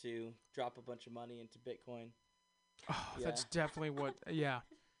myself to drop a bunch of money into Bitcoin. Oh, Yeah. that's definitely what. Yeah.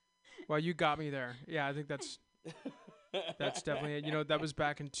 Well, you got me there. Yeah, I think that's definitely it. That was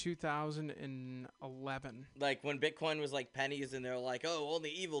back in 2011. Like when Bitcoin was like pennies, and they're like, "Oh,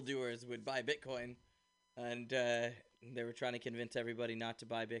 only evildoers would buy Bitcoin," and they were trying to convince everybody not to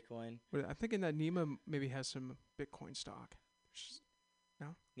buy Bitcoin. But I think in that Nima maybe has some Bitcoin stock.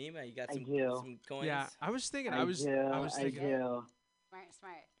 Nima, you got I some do. coins? Yeah, I was thinking. I I was do. thinking. do.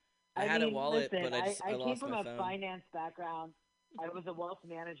 smart. I had a wallet, listen, but I came lost from my a phone. finance background. I was a wealth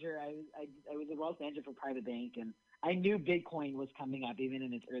manager. I was a wealth manager for a private bank, and I knew Bitcoin was coming up even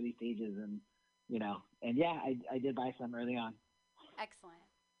in its early stages, and yeah, I did buy some early on. Excellent.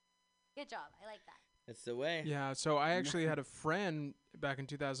 Good job. I like that. That's the way. Yeah, so I actually had a friend back in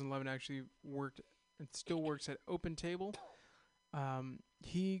 2011 actually worked and still works at Open Table.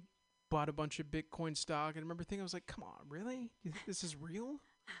 He bought a bunch of Bitcoin stock, and I remember thinking, I was like, come on, really? You think this is real?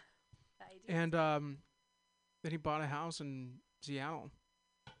 The idea. And then he bought a house in Seattle.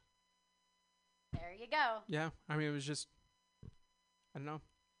 There you go. Yeah, I mean, it was just, I don't know.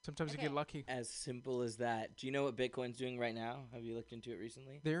 Sometimes you get Okay. lucky. As simple as that. Do you know what Bitcoin's doing right now? Have you looked into it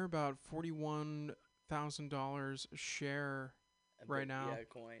recently? They're about $41,000 a share right now. Yeah,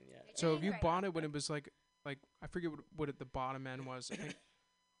 coin. Yeah. They're So if doing you great. bought it when it was like I forget what at the bottom end was, I think,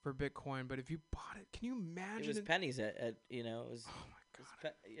 for Bitcoin. But if you bought it, can you imagine? It was pennies at it was. Oh my it was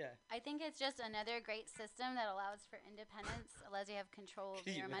god! yeah. I think it's just another great system that allows for independence, allows you to have control of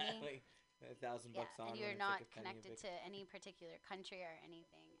your money. Like $1,000 Yeah, on and when you're it's not like a penny a connected Bitcoin. to any particular country or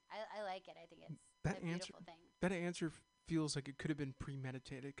anything. I like it. I think it's That a answer- beautiful thing. That answer feels like it could have been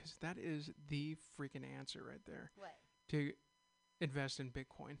premeditated because that is the freaking answer right there. What? To invest in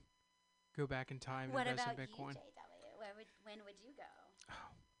Bitcoin, go back in time and What invest about in you, Bitcoin. JW? When would you go?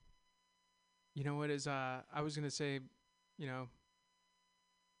 You know what is I was gonna say,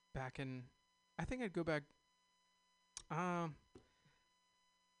 back in, I think I'd go back.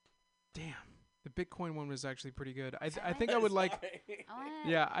 Damn, the Bitcoin one was actually pretty good. I think I would like. Sorry. I wanna,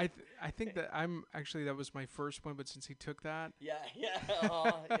 Yeah, I think that that was my first one, but since he took that, Yeah.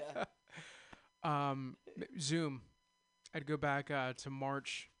 Yeah. Zoom, I'd go back to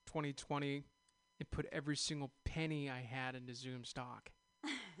March 2020 and put every single penny I had into Zoom stock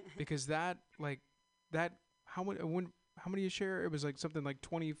because how many a share? It was like something like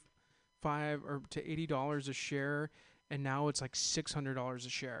 $25 or to $80 a share, and now it's like $600 a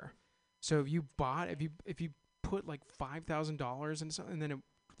share. So if you put like $5,000 into something, and then it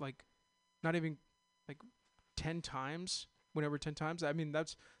like not even like 10 times. Whenever 10 times, I mean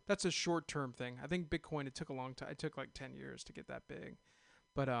that's a short term thing. I think Bitcoin, it took a long time. It took like 10 years to get that big,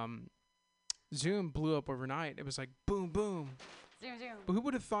 but Zoom blew up overnight. It was like boom, boom. Zoom. But who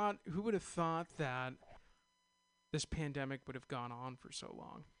would have thought? Who would have thought that this pandemic would have gone on for so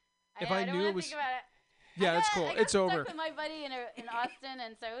long? If I don't knew wanna it was, think about it. yeah, that's cool. I got It's stuck over. with my buddy in Austin,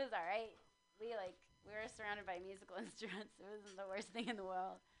 and so it was all right. We were surrounded by musical instruments. It wasn't the worst thing in the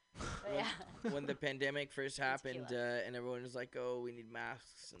world. But yeah. When the pandemic first happened, tequila. and everyone was like, "Oh, we need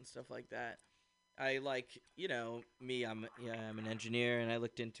masks and stuff like that," I me. I'm an engineer, and I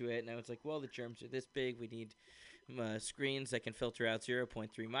looked into it, and I was like, "Well, the germs are this big. We need screens that can filter out 0.3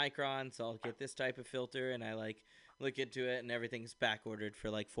 microns. So I'll get this type of filter." And I look into it, and everything's back ordered for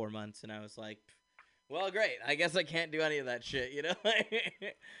like 4 months, and I was like, well, great. I guess I can't do any of that shit, Yeah.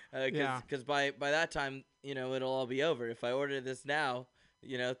 Because by that time, it'll all be over. If I order this now,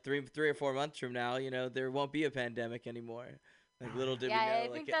 3 or 4 months from now, there won't be a pandemic anymore. Like little did we know, I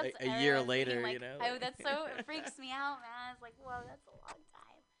like think that's a year everyone's later, thinking, like, that's so it freaks me out, man. It's like, whoa, that's a long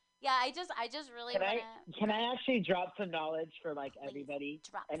time. Yeah, I just really Can I actually drop some knowledge for like Please everybody?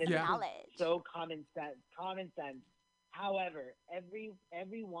 drop And some this is knowledge. so common sense. However,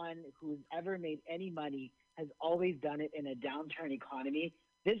 everyone who's ever made any money has always done it in a downturn economy.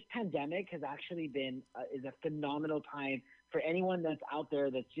 This pandemic has actually been is a phenomenal time for anyone that's out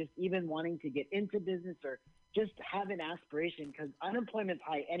there that's just even wanting to get into business or just have an aspiration, because unemployment's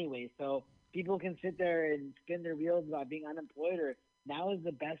high anyway. So people can sit there and spin their wheels about being unemployed, or now is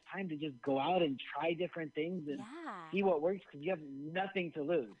the best time to just go out and try different things and see what works, because you have nothing to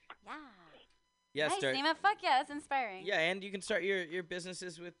lose. Yeah. Yeah, Nice, start. Nima. Fuck yeah, that's inspiring. Yeah, and you can start your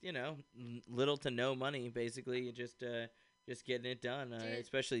businesses with little to no money, basically, just getting it done.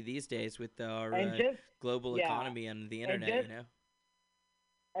 Especially these days with our global economy and the internet,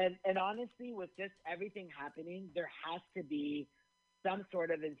 And honestly, with just everything happening, there has to be some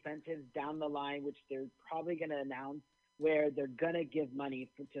sort of incentives down the line, which they're probably going to announce, where they're going to give money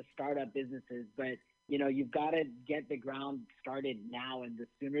to start up businesses. But you've got to get the ground started now, and the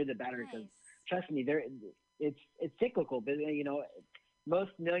sooner the better. Because trust me, it's cyclical. But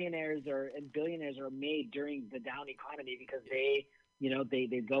most millionaires and billionaires are made during the down economy, because they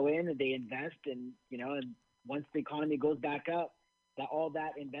go in and they invest, and and once the economy goes back up, all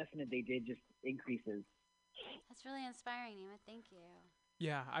that investment they did just increases. That's really inspiring, Nima. Thank you.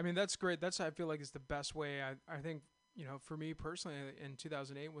 Yeah, I mean that's great. I feel like is the best way. I think for me personally, in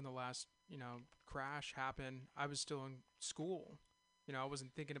 2008 when the last crash happened, I was still in school. I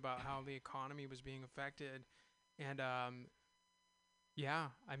wasn't thinking about how the economy was being affected, and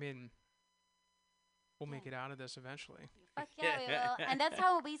yeah, I mean, we'll make it out of this eventually. Fuck yeah, we will. And that's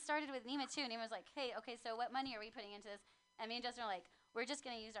how we started with Nima too. Nima was like, "Hey, okay, so what money are we putting into this?" And me and Justin were like, "We're just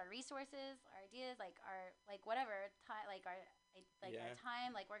gonna use our resources, our ideas, our whatever time, our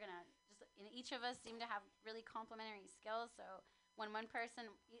time. Like we're gonna just each of us seem to have really complementary skills. So when one person,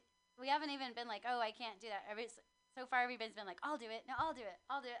 we haven't even been like, oh, I can't do that. So far, everybody's been like, I'll do it. No, I'll do it.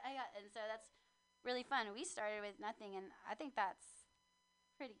 And so that's really fun. We started with nothing, and I think that's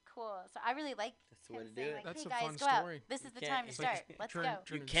pretty cool. So I really like That's the him way to do saying it. like, That's hey a guys, fun go out. story. This is the can't- time to it's like start. Let's turn- go. turn- You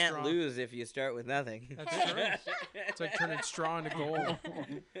Turning can't straw. lose if you start with nothing. That's true. It's like turning straw into gold.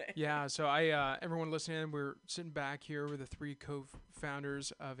 Yeah, so everyone listening, we're sitting back here with the three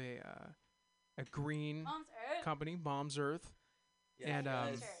co-founders of a green Mom's Earth. company, Mom's Earth, Yeah, and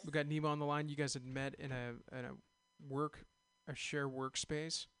guys. we got Nemo on the line. You guys had met in a share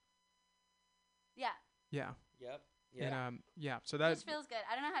workspace. Yeah. Yeah, Yep. and Yeah. so It that just feels good.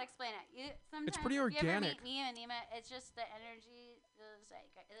 I don't know how to explain it. Sometimes pretty if you ever organic. meet me and Nima, it's just the energy feels like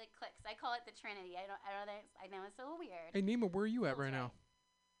it clicks. I call it the Trinity. I don't think I know it's so weird. Hey Nemo, where are you at Feels right now?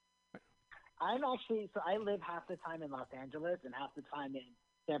 I'm actually, so I live half the time in Los Angeles and half the time in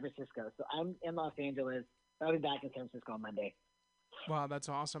San Francisco. So I'm in Los Angeles. I'll be back in San Francisco on Monday. Wow, that's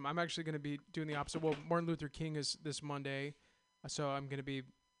awesome. I'm actually going to be doing the opposite. Well, Martin Luther King is this Monday, so I'm going to be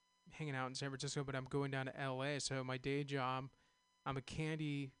hanging out in San Francisco, but I'm going down to LA. So my day job, I'm a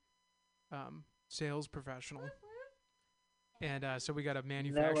candy sales professional. And so we got a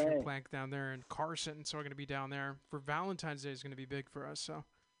manufacturing way. plant down there in Carson, so we're going to be down there. For Valentine's Day is going to be big for us, so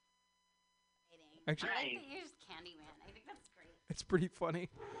Actually- I like Nice. that you're just Candyman. I think that's great. it's pretty funny.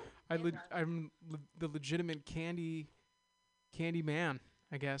 I'm the legitimate candy man,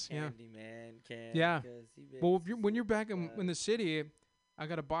 I guess. Yeah. Candyman, candy. Yeah. 'cause he Well, makes if us when you're so back in fun. the city, I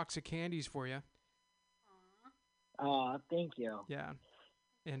got a box of candies for you. Aw. Oh, thank you. Yeah.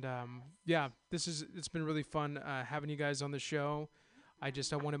 And yeah, it's been really fun having you guys on the show. I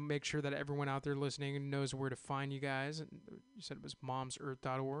want to make sure that everyone out there listening knows where to find you guys. And you said it was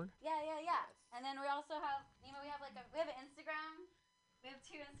momsearth.org. Yeah. And then we also have Nima. We have an Instagram. We have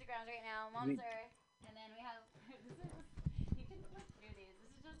 2 Instagrams right now. Mom's Earth, and then we have. You can flip through these.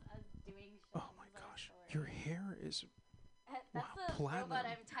 This is just us doing shit. Oh my This is our gosh, story. your hair is That's wow, the platinum. robot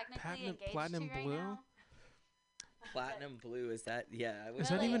I'm technically engaged Platinum to right blue? now. Platinum blue, is that? Yeah. I Is would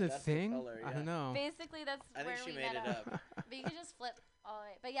that say even a that's the thing? color, I yeah. don't know. Basically, that's I where think she we made met it up. up. But you can just flip all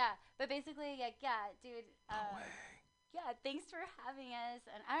the way. But yeah, basically, dude. No way. Yeah, thanks for having us.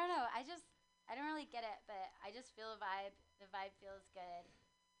 And I don't know, I don't really get it, but I just feel a vibe. The vibe feels good.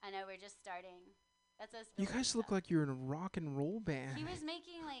 I know we're just starting. That's us. You building guys look stuff. like you're in a rock and roll band. He was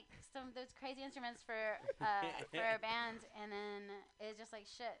making some of those crazy instruments for our band, and then it's just like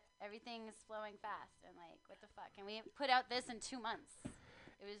shit. Everything is flowing fast, and what the fuck? And we put out this in 2 months.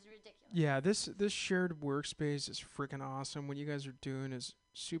 It was ridiculous. Yeah, this shared workspace is freaking awesome. What you guys are doing is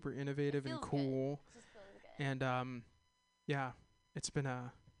super innovative and feels good. cool. It just feels good. And yeah, it's been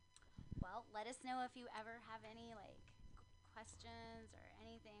a Well, let us know if you ever have any questions or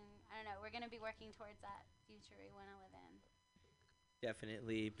anything. I don't know. We're gonna be working towards that future we want to live in.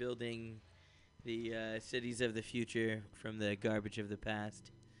 Definitely building the cities of the future from the garbage of the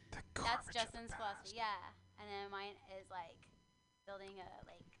past. the That's garbage of the Justin's past. philosophy, yeah. And then mine is building a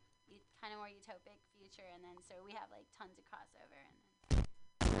kind of more utopic future, and then so we have tons of crossover, and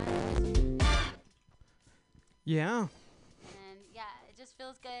then Yeah. and then it just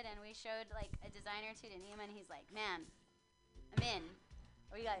feels good. And we showed a designer to Neiman, and he's like, man, I'm in.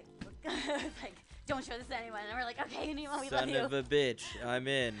 We don't show this to anyone. And we're like, okay, Neiman, we love Son you. of a bitch, I'm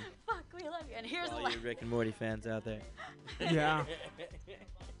in. Fuck, we love you. And here's All the you Rick and Morty fans out there. Yeah.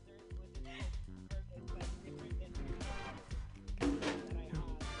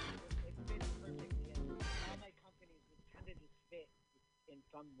 In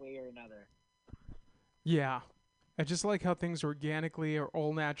some way or another. Yeah. I just like how things organically or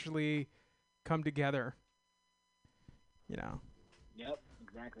all naturally come together. You know. Yep,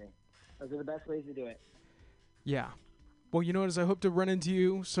 exactly. Those are the best ways to do it. Yeah. Well, you know what? As I hope to run into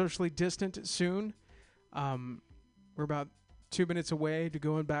you socially distant soon. We're about 2 minutes away to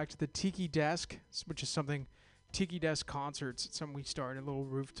going back to the Tiki Desk, which is something Tiki Desk concerts. It's something we started, a little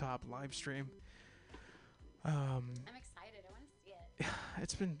rooftop live stream. I'm excited. I want to see it.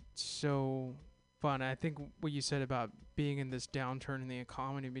 It's been so fun. I think what you said about being in this downturn in the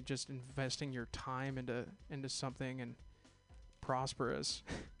economy, just investing your time into something and prosperous.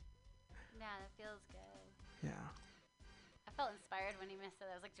 Yeah, it feels good. Yeah. I felt inspired when he missed it.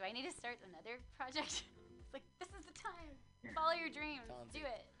 I was like, do I need to start another project? It's like, this is the time. Follow your dreams. Tons. Do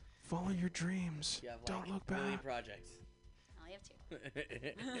it. Follow your dreams. You have Don't look a million back. projects. I only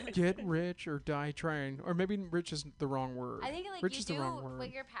have 2. Get rich or die trying. Or maybe rich is the wrong word. I think rich you is do the wrong word.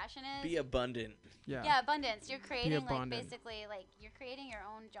 what your passion is. Be abundant. Yeah. Yeah, abundance. You're creating abundant. basically you're creating your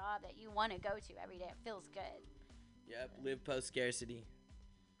own job that you want to go to every day. It feels good. Yep. Live post scarcity.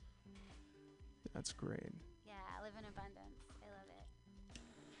 That's great. Yeah, I live in abundance. I love it.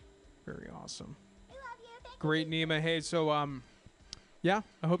 Very awesome. I love you. Thank Great, you. Nima. Hey, so yeah,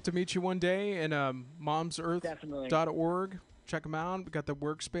 I hope to meet you one day. And momsearth.org. Definitely. check them out. We got the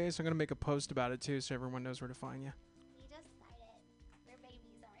workspace. I'm gonna make a post about it too, so everyone knows where to find you. We just started. We're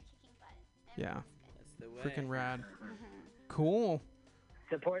babies and we're kicking butt. Yeah. That's the way. Freaking rad. Cool.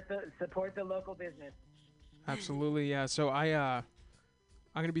 Support the local business. Absolutely, yeah. So I'm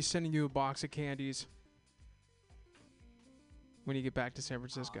gonna be sending you a box of candies when you get back to San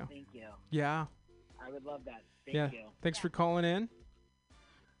Francisco. Oh, thank you. Yeah. I would love that. Thank you. Thanks for calling in.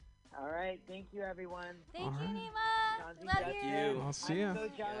 All right. Thank you, everyone. Thank All you, right. Nima. Sounds Love good. you. I'll see I'm ya. so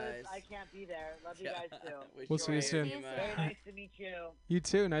jealous. Guys. I can't be there. Love you guys too. We'll see you soon. See you Very nice to meet you. You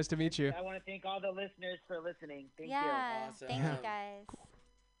too. Nice to meet you. I want to thank all the listeners for listening. Thank you. Yeah. Awesome. Thank Yeah. you, guys.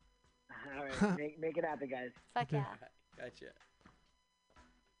 All right. make it happen, guys. Fuck yeah. Gotcha.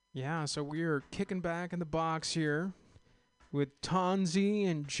 Yeah, so we are kicking back in the box here with Tonzi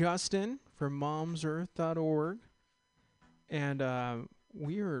and Justin from momsearth.org. And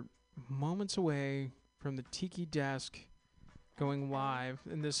we are moments away from the Tiki Desk going live.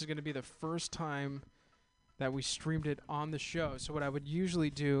 And this is going to be the first time that we streamed it on the show. So what I would usually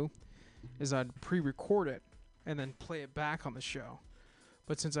do is I'd pre-record it and then play it back on the show.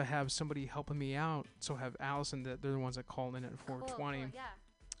 But since I have somebody helping me out, so I have Allison, they're the ones that called in at 420. Cool, yeah.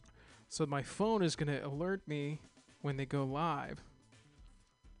 So my phone is going to alert me when they go live.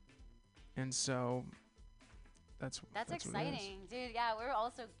 And so that's what it is. exciting, dude. Yeah, we're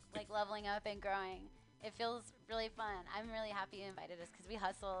also like leveling up and growing. It feels really fun. I'm really happy you invited us because we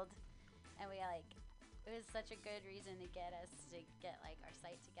hustled and we it was such a good reason to get us to get like our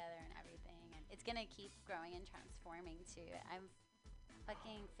site together and everything. And it's going to keep growing and transforming too. I'm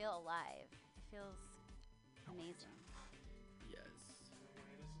fucking feel alive. It feels amazing. Yes.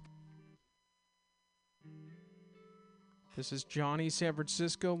 This is Johnny, San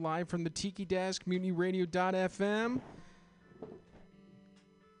Francisco, live from the Tiki Desk, MutinyRadio.fm.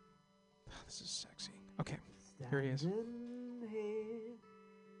 This is sexy. Okay, here he is. Standing here,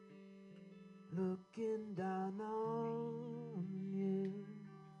 looking down on you.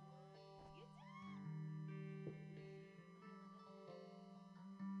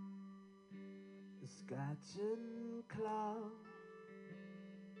 Scratching claw,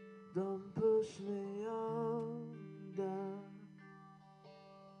 don't push me under.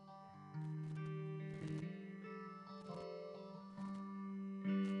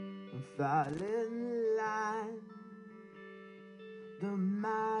 Fall in line, don't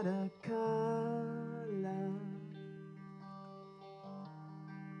matter color.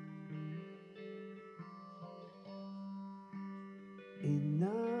 In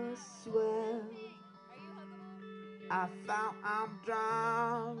a swell, I found I'm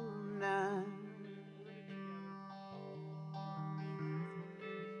drowning.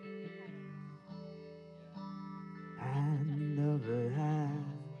 Hand over hand,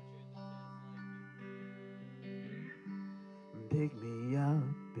 pick me up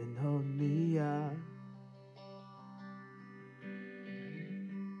and hold me up.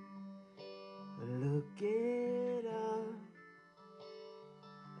 Look it up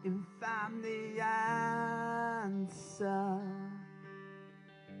and find the answer.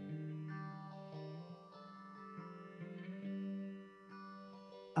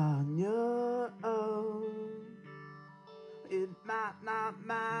 On your own, it might not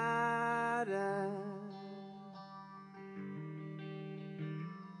matter.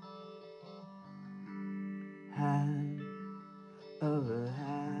 Hand over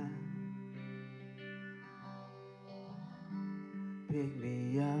hand, pick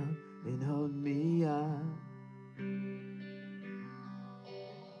me up and hold me up.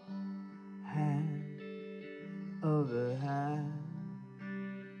 Hand over hand,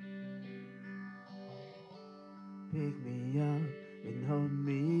 pick me up and hold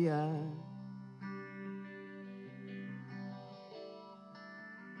me up.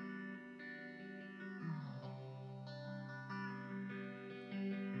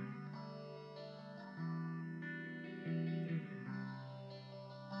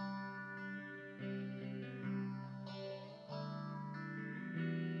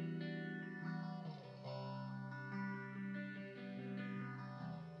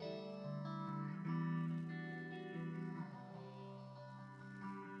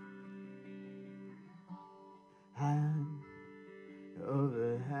 Hand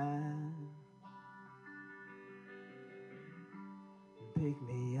over hand, pick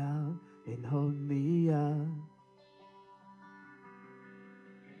me up and hold me up.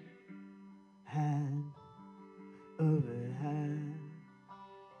 Hand over hand,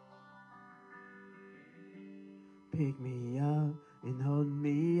 pick me up and hold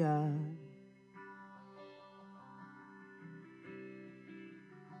me up.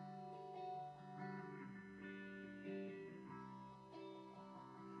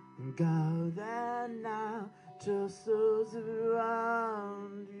 Go there now, just those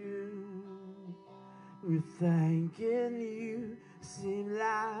around you. We're thanking you, seem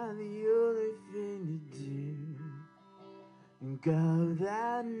like the only thing to do. Go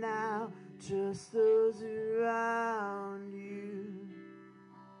there now, just those around you.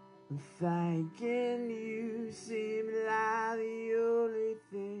 Thanking you, seem like the only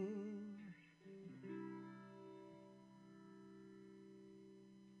thing.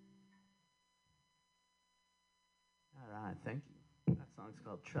 All right, thank you. That song's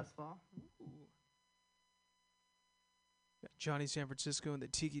called Trust Fall. Got Johnny San Francisco and the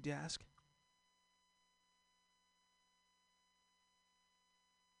Tiki Desk.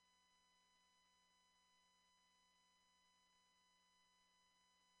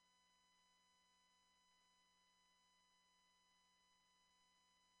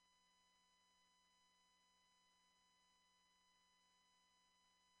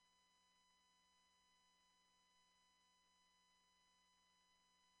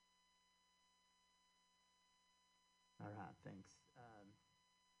 All right, thanks.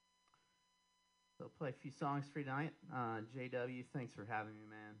 So play a few songs for you tonight. JW, thanks for having me,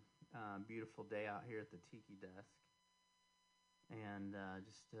 man. Beautiful day out here at the Tiki Desk. And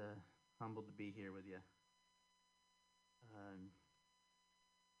just humbled to be here with you.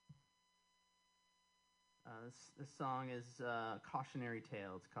 This song is Cautionary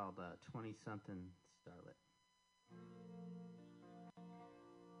Tale. It's called 20-something Starlet.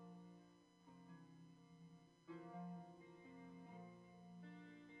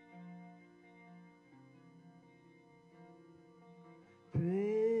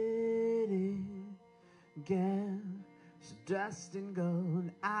 Pretty girl, she's dressed in gold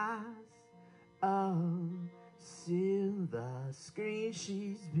eyes of silver screen.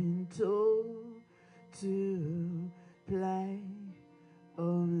 She's been told to play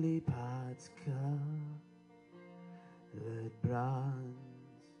only parts colored bronze.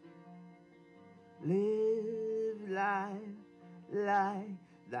 Live life like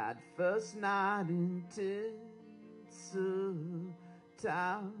that first night in Tinseltown,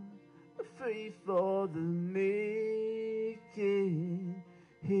 free for the making.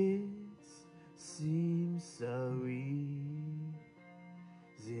 Hits seem so easy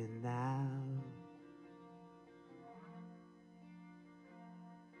now.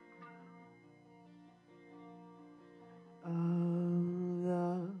 Oh,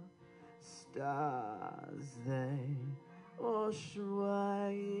 the stars, they wash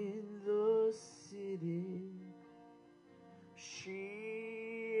away in the city. She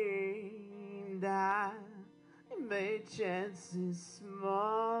and I made chances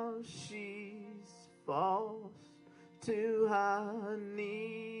small. She's forced to her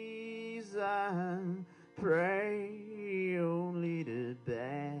knees and pray only to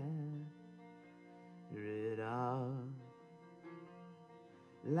bear it all.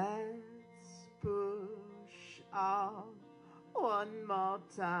 Let's push on one more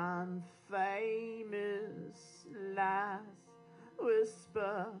time. Famous last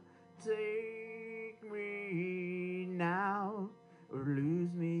whisper, take me now or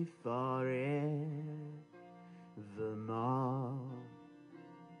lose me forevermore.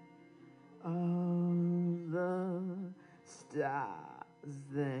 Oh, the stars,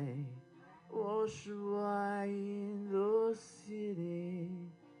 they wash away in the city.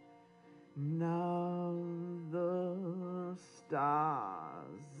 Now the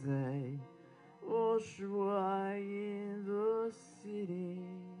stars, they wash away in the city.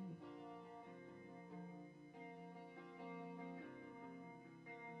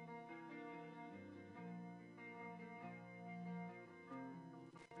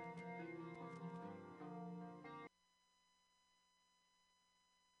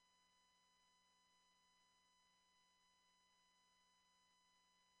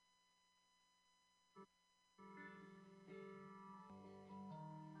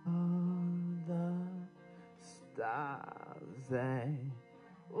 The stars, they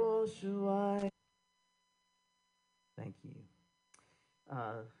wash away. Thank you.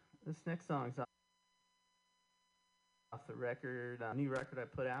 This next song's off the record, new record I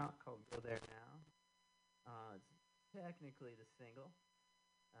put out called Go There Now. It's technically the single.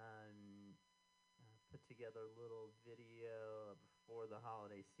 Put together a little video before the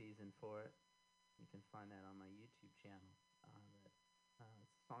holiday season for it. You can find that on my YouTube channel. It's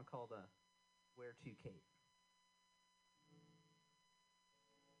a song called Where to Kate.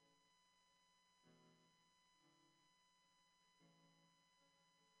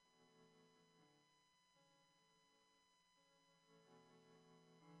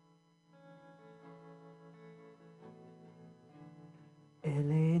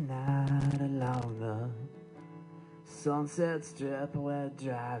 LA night, Sunset Strip, we're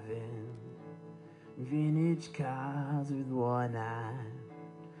driving vintage cars with one eye.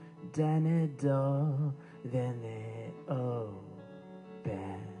 Down the door, then they open.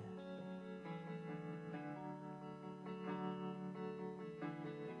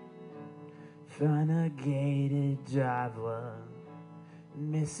 Found a gated driveway,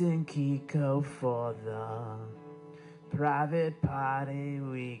 missing key code for the private party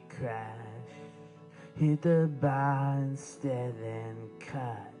we crashed. Hit the bar instead, then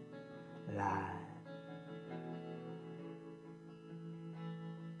cut line.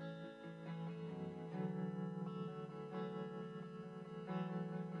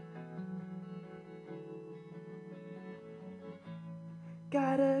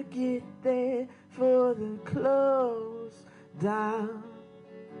 Gotta get there for the close down.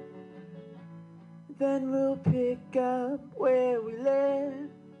 Then we'll pick up where we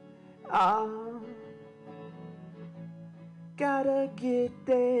left off. Gotta get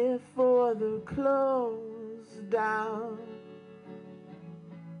there for the close down.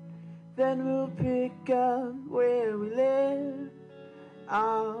 Then we'll pick up where we left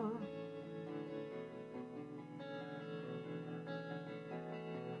off.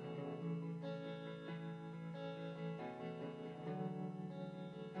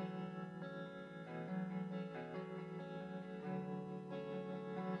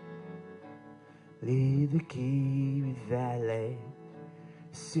 Leave the key with valet,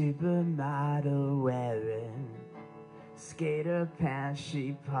 supermodel wearing skater pants.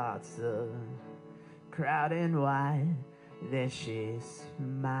 She parts the crowd in white, then she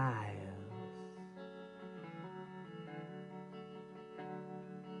smiles.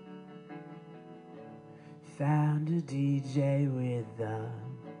 Found a DJ with a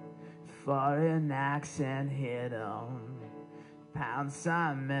foreign accent, hit on pound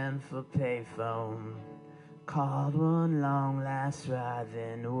Simon for payphone. Called one long last ride,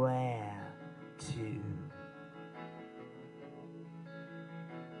 then where to?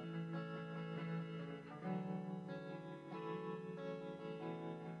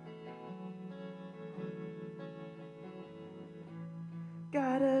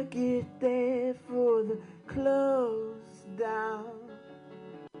 Gotta get there for the close down.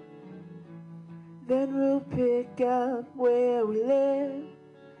 Then we'll pick up where we live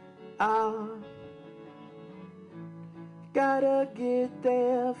off. Gotta get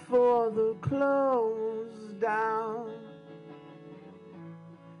there for the close down.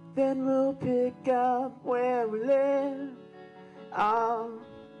 Then we'll pick up where we live off.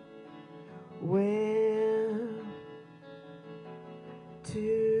 Where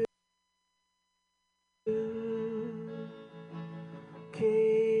to? Okay.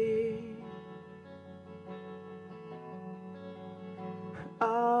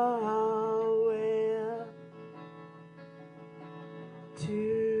 Oh, where to?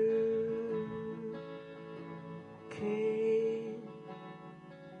 Okay.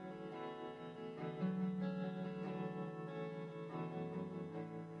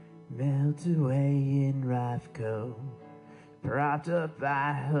 Melt away in Rafco, propped up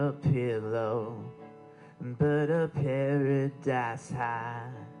by her pillow, but a paradise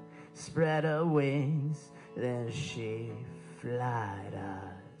high, spread her wings, then she flied us.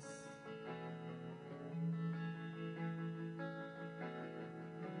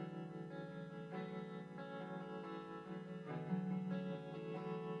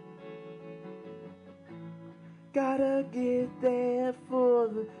 Gotta get there for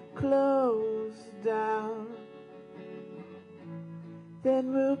the close down.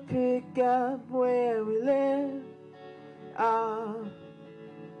 Then we'll pick up where we live off.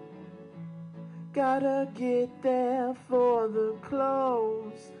 Gotta get there for the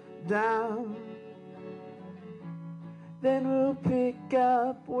close down. Then we'll pick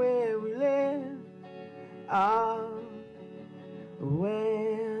up where we live off.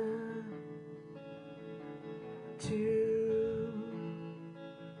 Where to?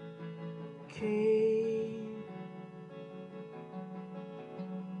 Came.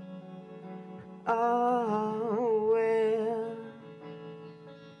 Oh, where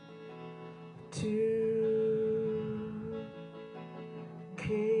to?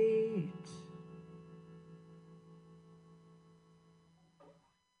 Kate.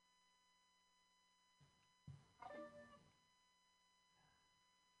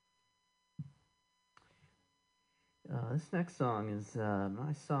 This next song is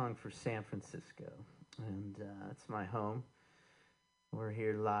my song for San Francisco, and it's my home. We're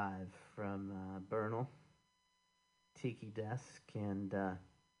here live from Bernal Tiki Desk, and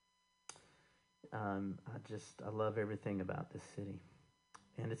I love everything about this city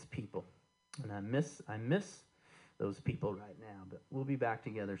and its people, and I miss those people right now. But we'll be back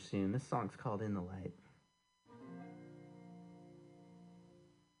together soon. This song's called In the Light.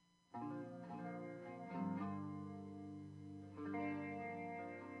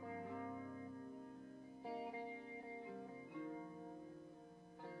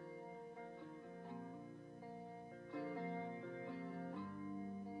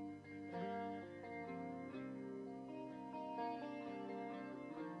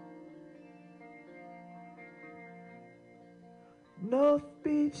 North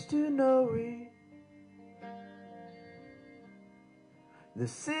Beach to Nori, the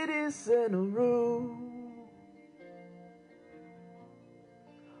city center room.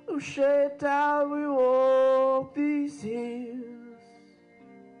 Oh, shaped how we walk these hills,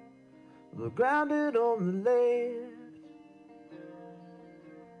 we're grounded on the left.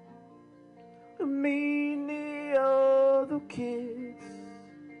 Me and the other kids,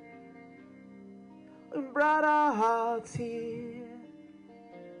 and brought our hearts here.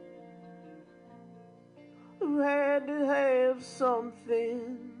 Who had to have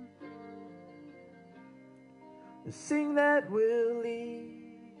something to sing that we'll leave.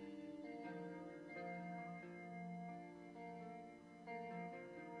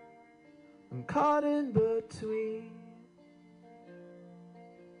 I'm caught in between.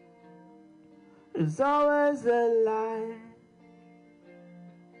 There's always a line.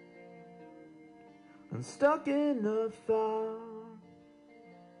 I'm stuck in a thought.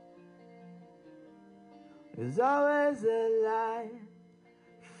 There's always a line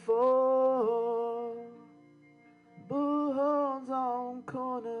for bullhorns on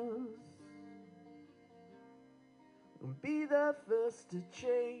corners. And be the first to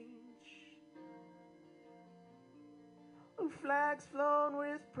change. Flags flown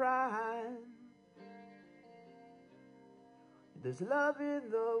with pride. There's love in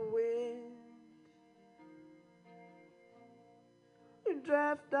the wind.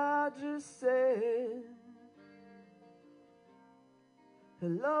 Draft dodgers said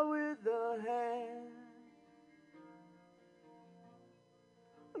hello with a hand.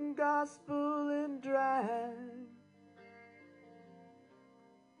 Gospel and drag,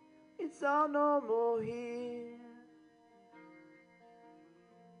 it's all normal here.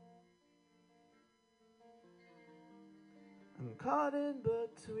 I'm caught in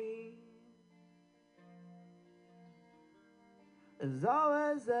between. There's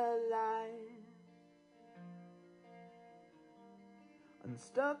always a line. I'm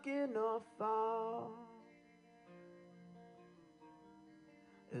stuck in a fall.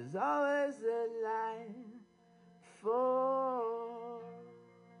 There's always a line for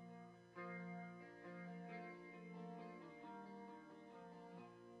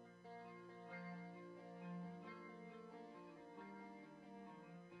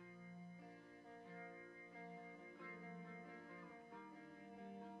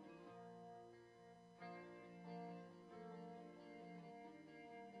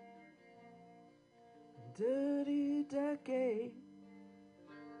dirty decade.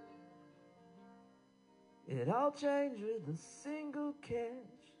 It all changed with a single catch.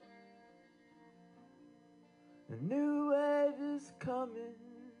 A new wave is coming.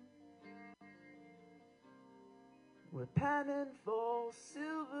 We're panning for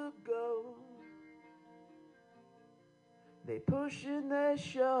silver gold. They push and they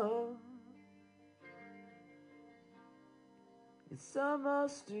shove. It's summer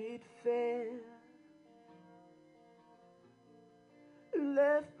street fair.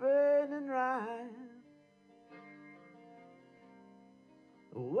 Left brain and right.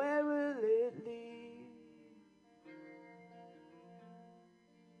 Where will it lead?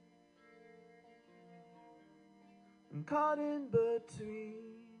 I'm caught in between.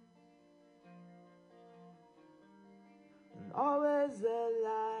 And always a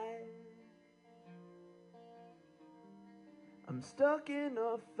lie. I'm stuck in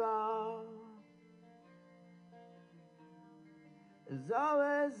a thought. There's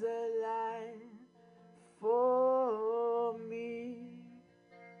always a line for me.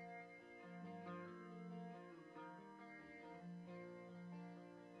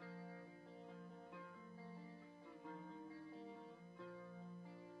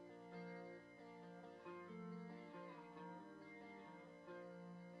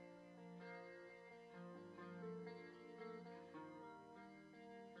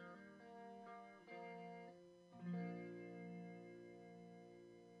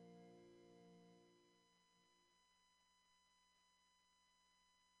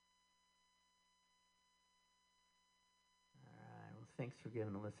 Thanks for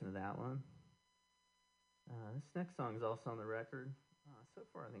giving a listen to that one. This next song is also on the record. So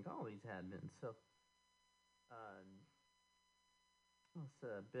far, I think all these had been. So It's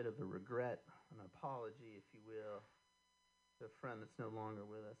a bit of a regret, an apology, if you will, to a friend that's no longer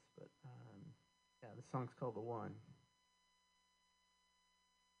with us. But yeah, the song's called The One.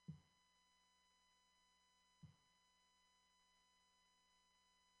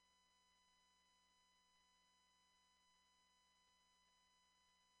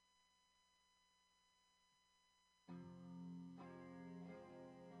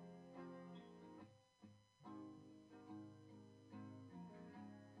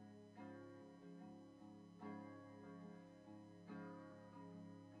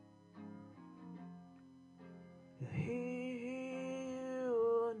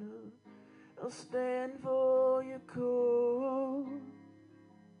 I'll stand for your cause.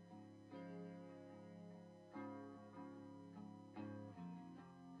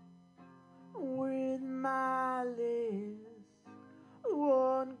 With my list,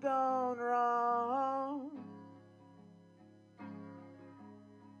 one gone wrong.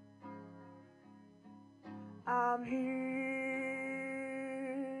 I'm here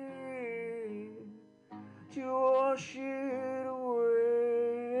to wash it away.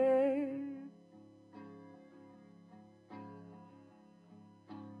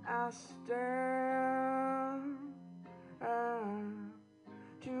 I stand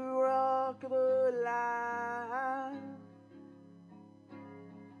to rock the line.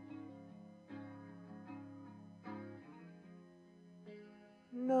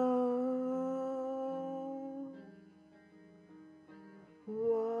 No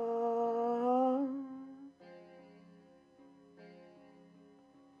one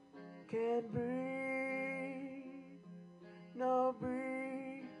can breathe, no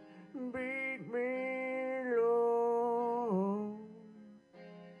breathe, beat me low.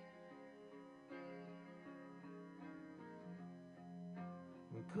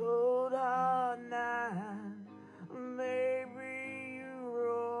 Cold hard night, maybe you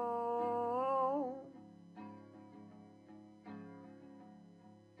roam.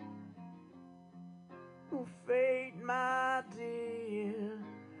 Fate, my dear,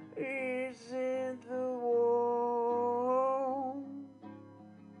 isn't the war.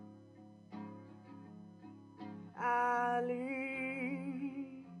 I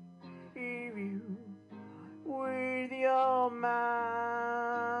leave you with your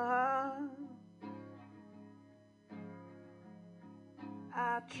mind.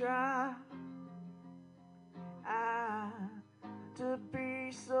 I try to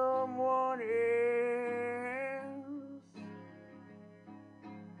be someone else.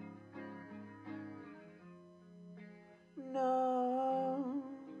 No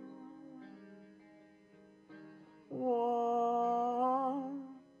one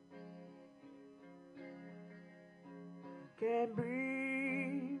can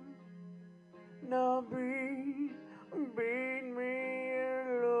breathe, no breathe, beat me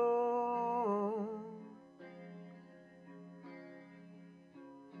alone.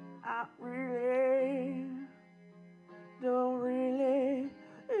 I really don't really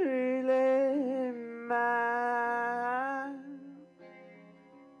mind.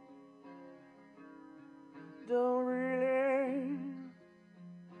 Don't really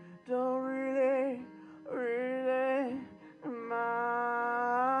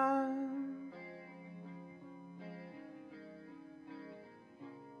mind.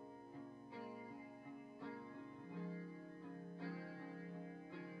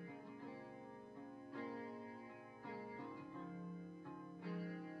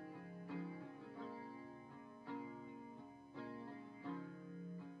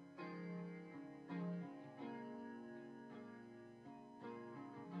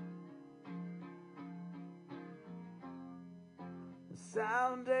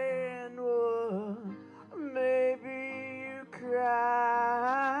 Someday and wood, maybe you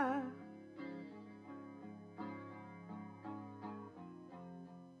cry.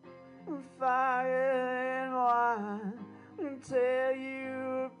 Fire and wine tear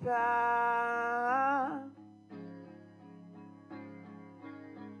you apart.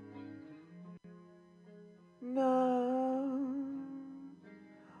 No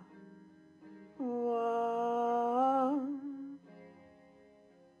one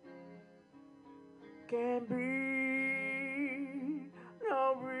can breathe,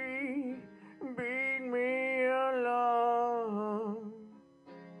 no breathe, beat me alone.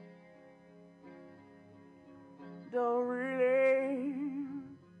 Don't really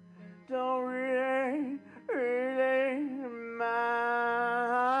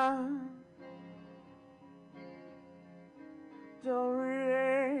mind. Don't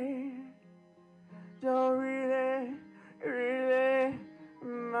really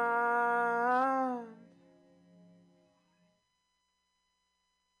mind.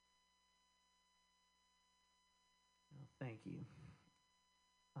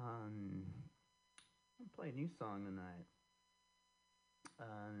 I'll play a new song tonight.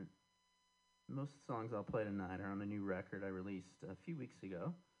 Most songs I'll play tonight are on a new record I released a few weeks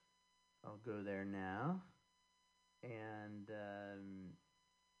ago. I'll go there now. And I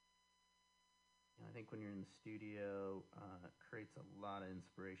think when you're in the studio, it creates a lot of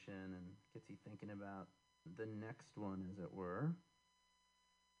inspiration and gets you thinking about the next one, as it were.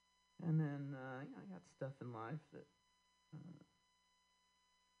 And then, I got stuff in life that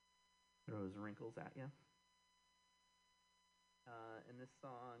throws wrinkles at you. And this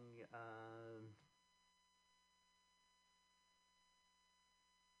song,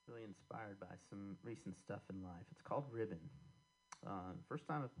 really inspired by some recent stuff in life. It's called Ribbon. First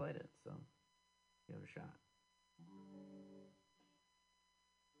time I've played it, so give it a shot.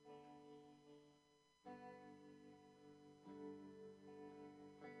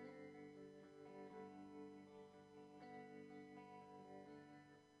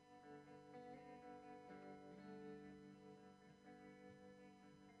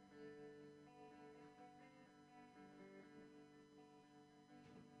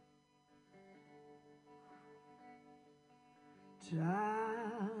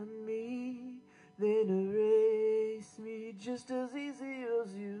 Tie me, then erase me, just as easy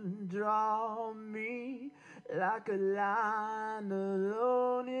as you draw me, like a line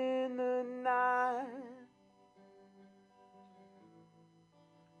alone in the night.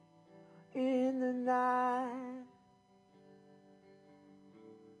 In the night.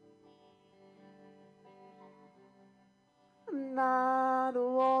 And I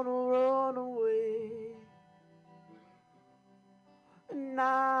don't wanna run away. And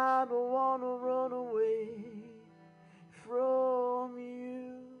I don't wanna run away from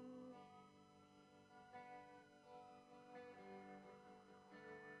you.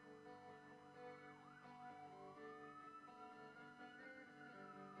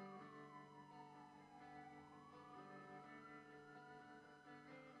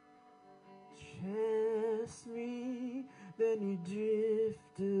 Chase me, then you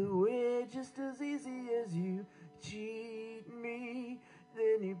drift away, just as easy as you cheat me,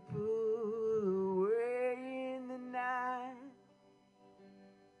 then you pull away in the night.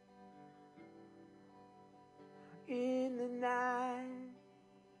 In the night.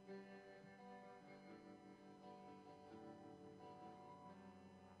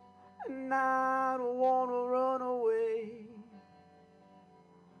 And I don't wanna run away.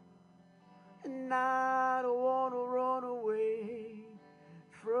 And I don't wanna run away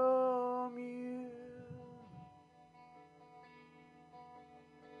from you.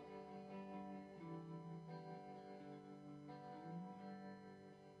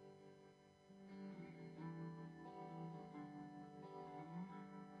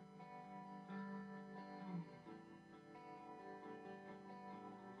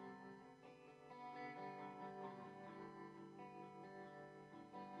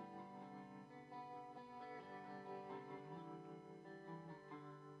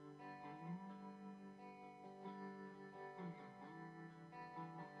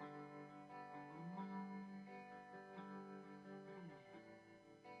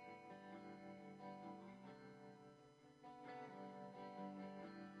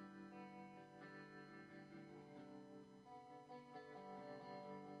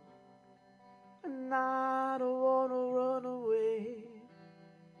 And I don't wanna run away.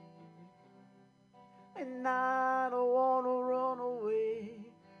 And I don't wanna run away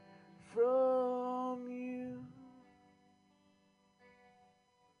from you.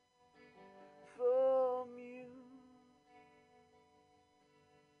 From you.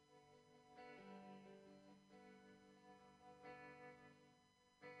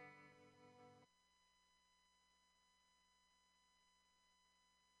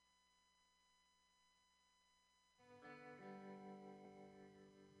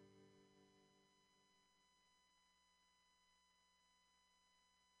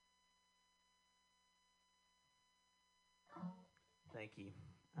 Thank you.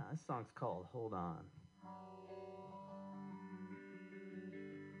 This song's called Hold On.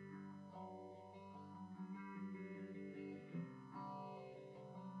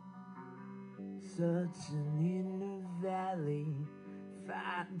 Searching in the valley,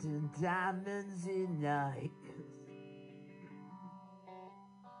 finding diamonds in night.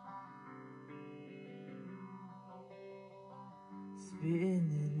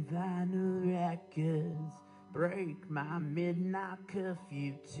 Spinning vinyl records, break my midnight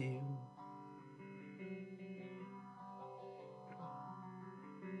curfew too.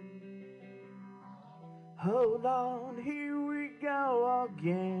 Hold on, here we go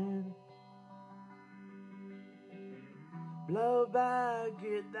again. Blow back,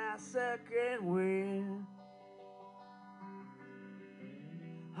 get that second wind.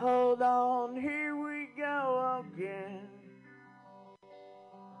 Hold on, here we go again.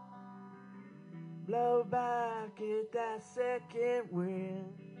 Blow back, get that second wind.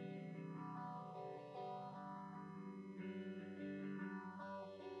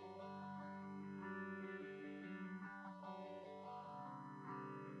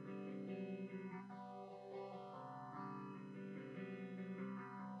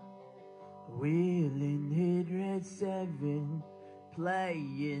 Wheeling hit red 7,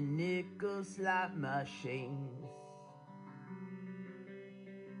 playing nickel slot machines.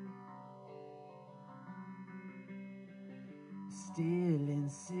 Stealing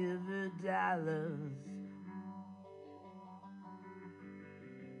silver dollars.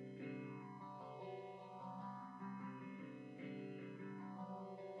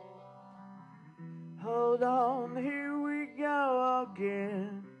 Hold on, here we go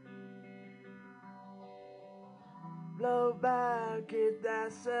again. Blow back, get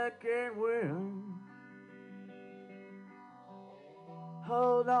that second wind.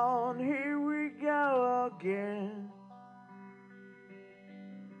 Hold on, here we go again.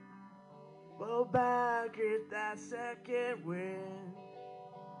 Blow back, get that second wind.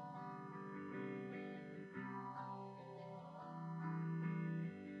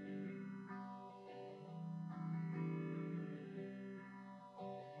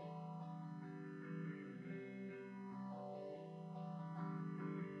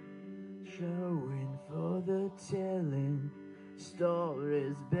 Showing for the telling,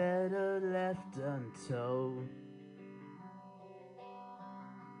 stories better left untold.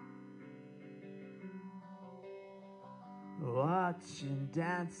 Watching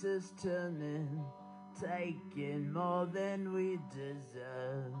dancers turning, taking more than we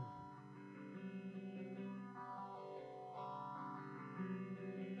deserve.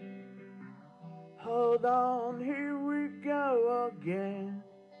 Hold on, here we go again.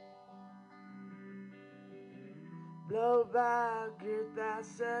 Blow back, get that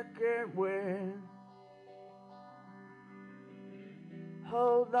second wind.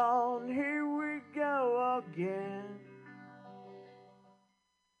 Hold on, here we go again.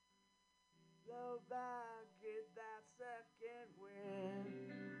 Blow back, get that second wind.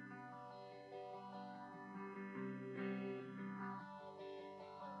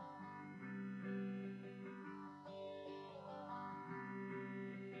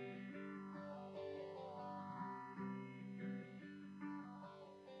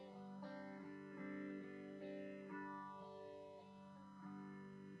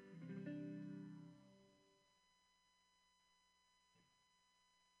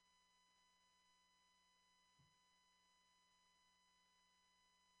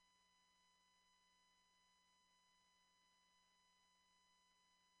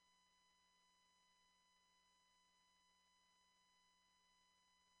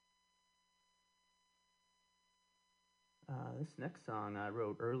 This next song I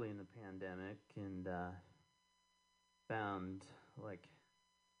wrote early in the pandemic and found, like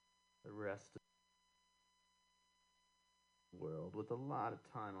the rest of the world, with a lot of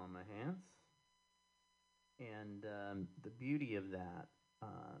time on my hands. And the beauty of that, I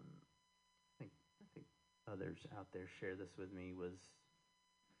think others out there share this with me, was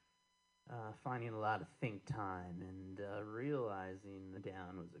finding a lot of think time and realizing the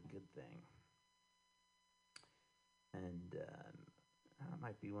down was a good thing. And that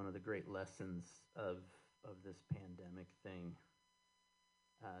might be one of the great lessons of this pandemic thing.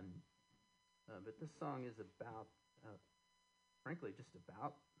 But this song is about, frankly, just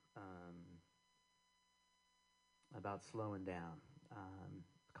about slowing down.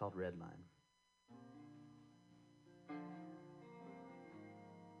 It's called Redline.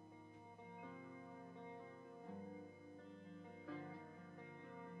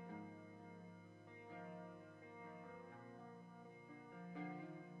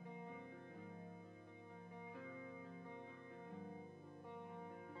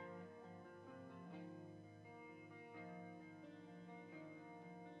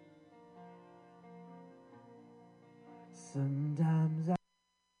 Sometimes I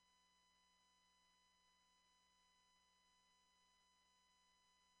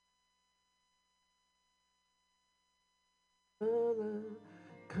color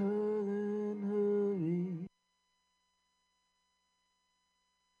and hurry.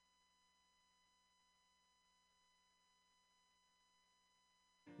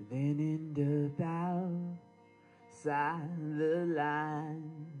 Then end up outside the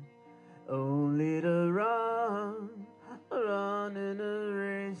line, only to run and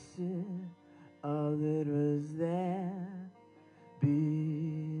erase it, all that was there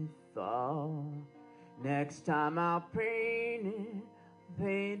Next time I'll paint it,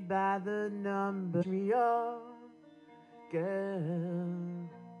 paint by the number. Me up, girl,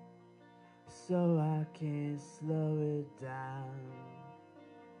 so I can slow it down.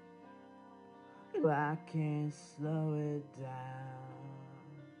 I can't slow it down.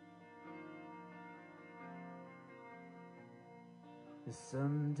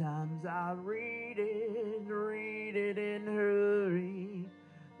 Sometimes I read it in a hurry,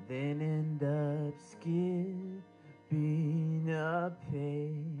 then end up skipping a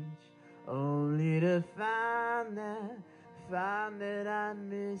page, only to find that I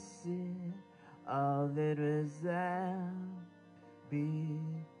miss it, all that was there before.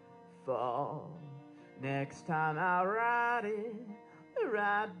 Next time I'll write it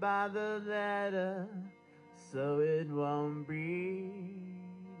right by the letter, so it won't be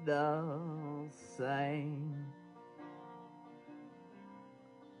the same.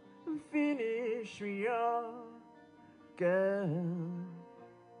 Finish me off, girl,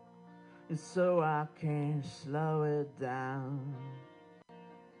 so I can slow it down.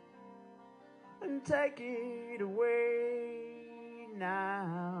 And take it away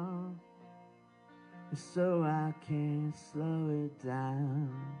now, so I can slow it down.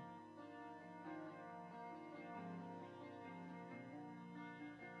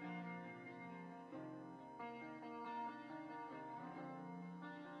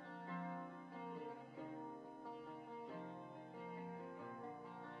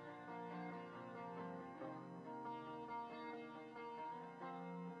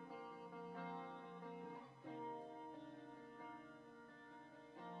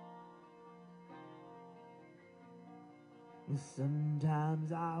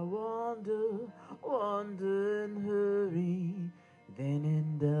 Sometimes I wander and hurry, then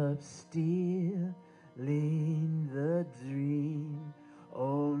end up stealing the dream,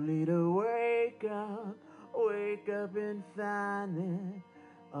 only to wake up and find that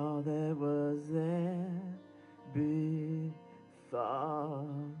all that was there before.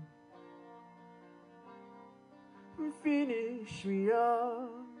 Finish me off,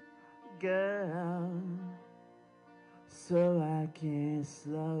 girl, so I can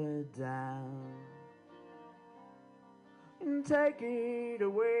slow it down. And take it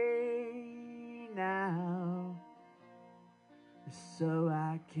away now, so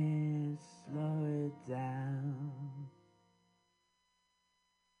I can slow it down.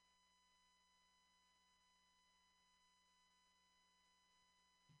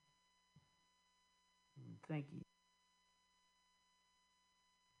 Thank you.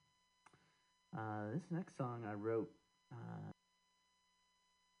 This next song I wrote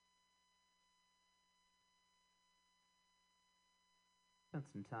spent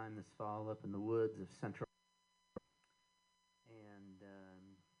some time this fall up in the woods of Central, and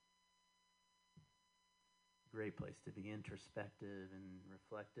great place to be introspective and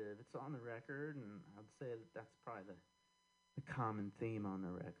reflective. It's on the record, and I'd say that that's probably the common theme on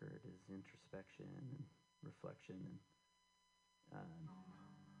the record is introspection and reflection and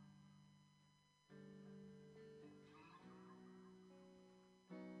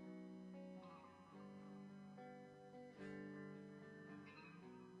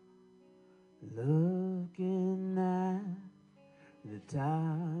looking at the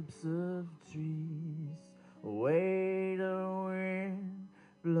tops of trees, way the wind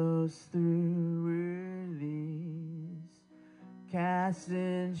blows through her leaves,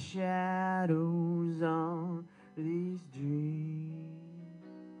 casting shadows on these dreams.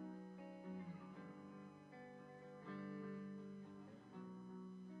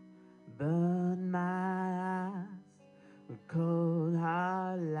 But my eyes were cold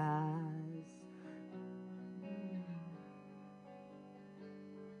hard lies.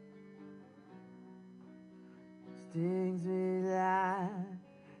 Stings me like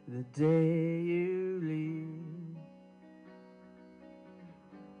the day you leave.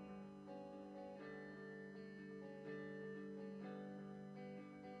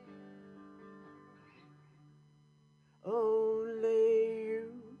 Only you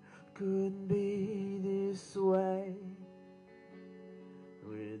couldn't be this way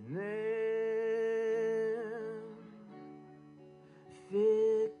with me.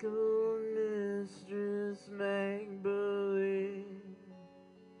 Fickle mistress, make believe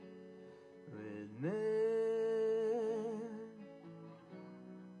with me.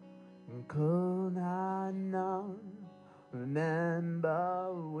 Could I not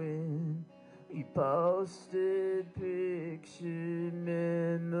remember when you posted picture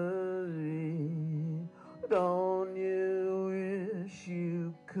memory? Don't you wish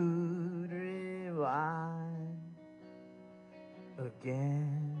you could rewind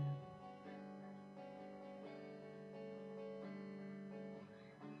again?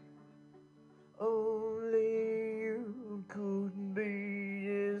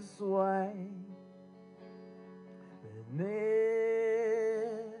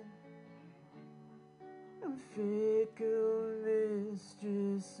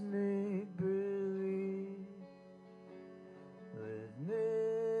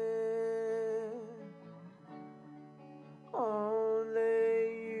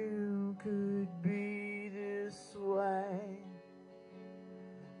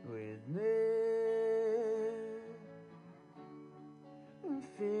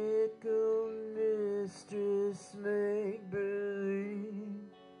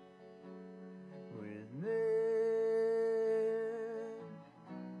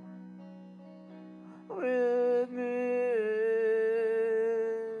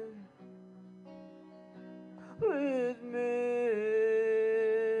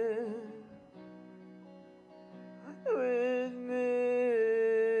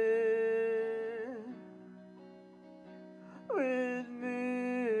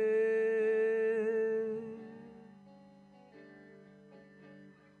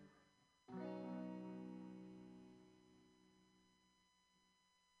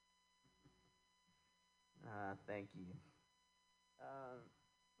 Thank you.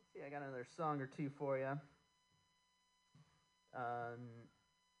 Let's see, I got another song or two for you.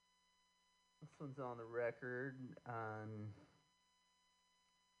 This one's on the record.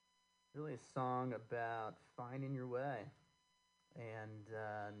 Really a song about finding your way. And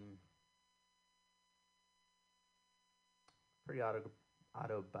pretty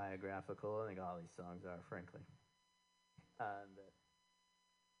autobiographical. I think all these songs are, frankly.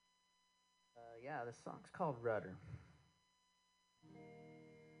 Yeah, this song's called Rudder.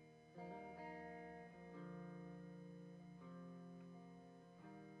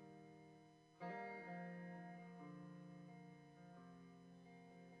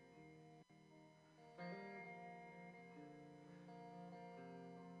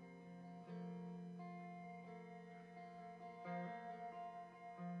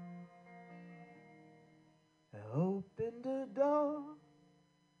 I opened the door,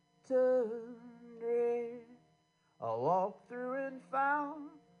 turned red. I walked through and found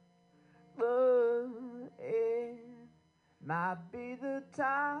the end. Might be the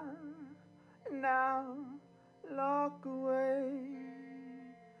time now. Lock away,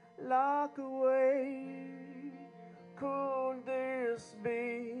 lock away. Could this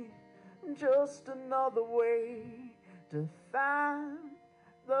be just another way to find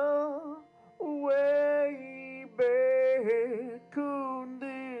the way back? Could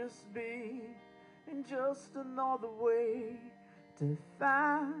this be just another way to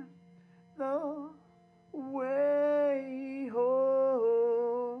find the way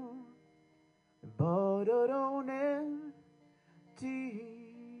home? But I don't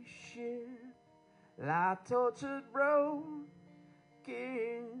empty ship, like tortured broken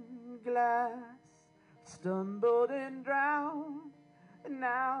glass, stumbled and drowned, and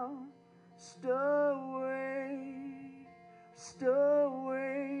now stowaway,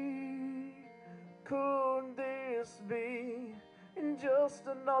 stowaway. Could this be just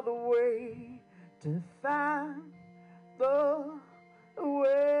another way to find the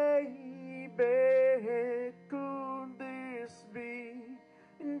way back? Could this be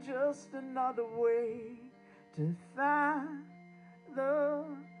just another way to find the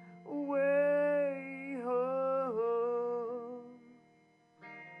way home?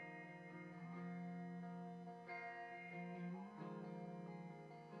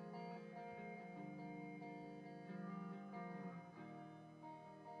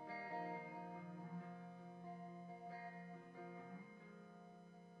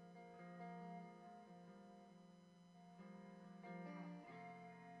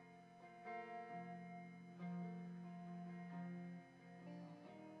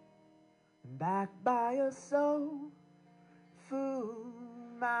 Backed by a soulful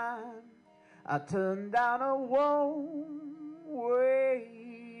mind, I turned down a one-way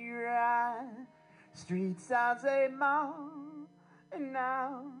ride. Street signs a mile and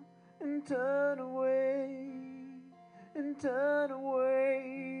now and turn away, and turn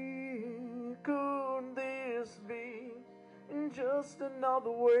away. Could this be just another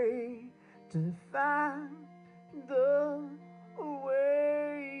way to find the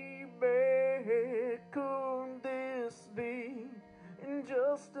way back? Could this be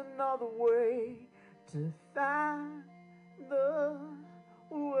just another way to find the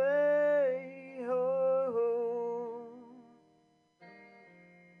way home?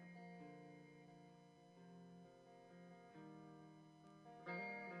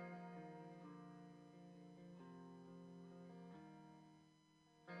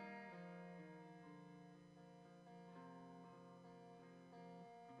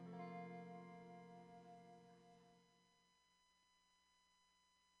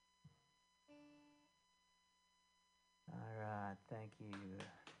 All right, thank you.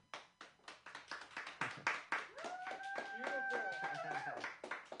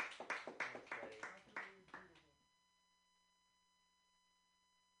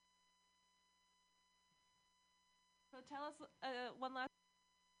 So tell us one last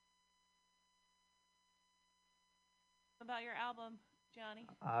about your album, Johnny.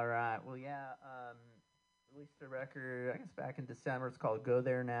 All right. Well, yeah. Released a record, I guess, back in December. It's called "Go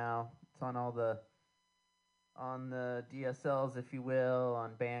There Now." It's on all the DSLs, if you will,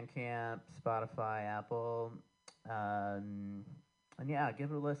 on Bandcamp, Spotify, Apple, and yeah,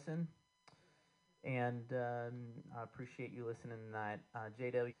 give it a listen. And I appreciate you listening tonight,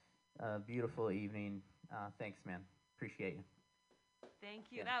 JW. Beautiful evening. Thanks, man. Appreciate you. Thank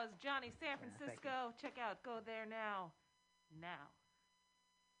you. Yeah. That was Johnny, San thank you. Francisco. Check out Go There Now. Now.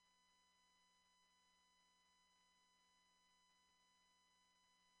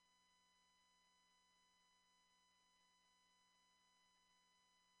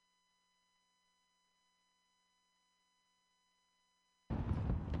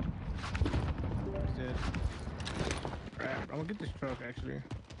 dead. Crap, I'm gonna get this truck actually.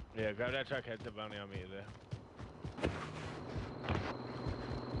 Yeah, grab that truck, head to bounty on me there. I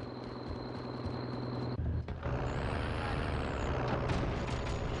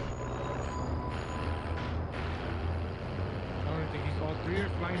don't think he's all three are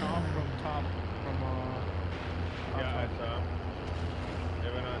flying off from top from Yeah, I saw him. They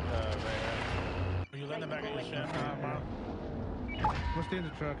went on to right here. Will you land back in the ship, Mark? We'll stay in the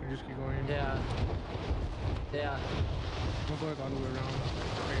truck and just keep going. Yeah. Yeah. We'll go like all the way around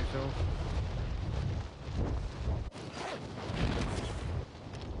by yourself.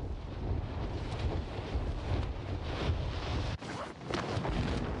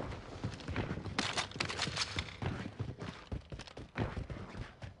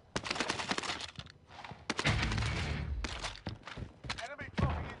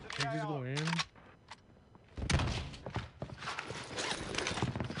 Can you just go in?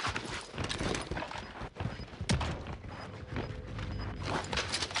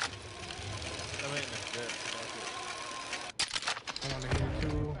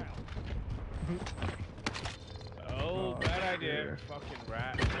 Oh, bad idea. Fucking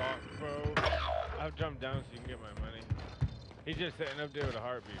rat fuck, bro. I'll jump down so you can get my money. He's just sitting up there with a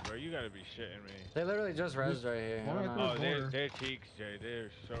heartbeat, bro. You gotta be shitting me. They literally just rezzed right here. I don't know. Oh, they're cheeks, Jay. They're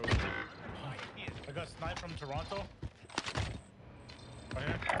so. I got sniped from Toronto. Right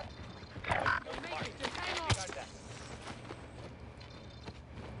here.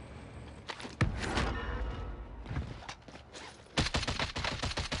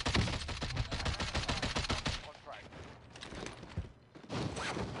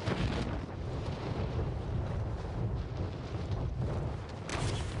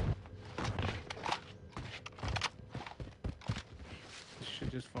 This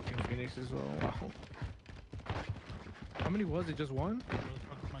shit just fucking Phoenix as well. Wow. How many was it? Just one?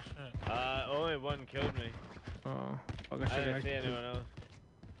 Only one killed me. Oh, I didn't see anyone else.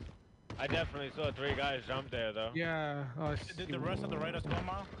 I definitely saw 3 guys jump there, though. Yeah. Oh, Did the rest of the raiders go,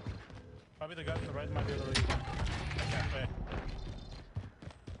 Mile? Probably the guys on the right might be the reason. I can't say.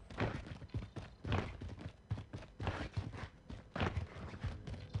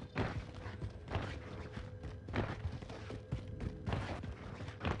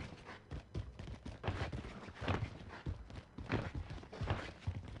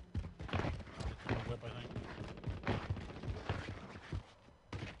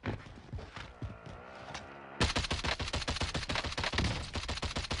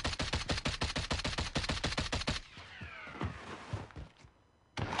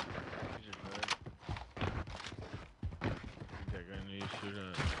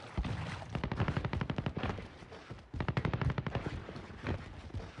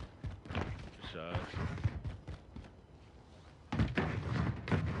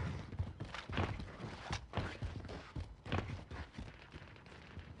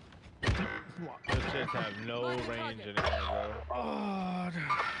 Those shits have no range anymore, bro. Oh,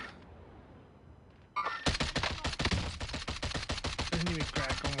 didn't even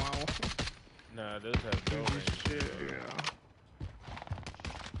crack them. Wow. Nah, those have no range. Shit, yeah.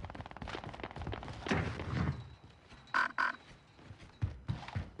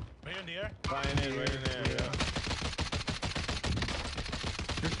 Right in the air? Flying in, right in there, yeah.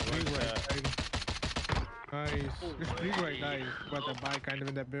 There's 3 right side. Nice. There's 3 right guys about to buy kind of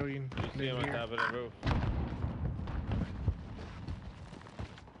in that building. You see him on top of the roof.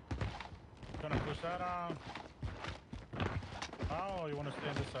 Gonna push that on. Oh, you wanna stay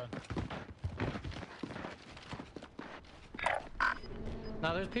on this side?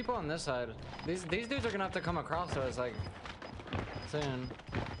 No, there's people on this side. These dudes are gonna have to come across to us like soon.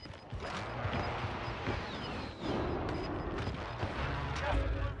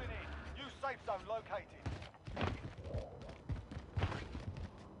 New safe zone located.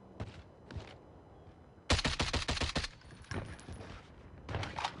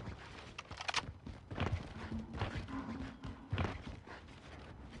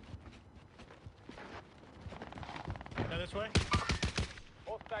 Yeah, this way.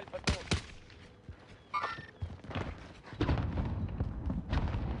 Hostile patrol.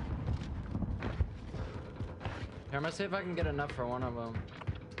 Here, I'm gonna see if I can get enough for one of them.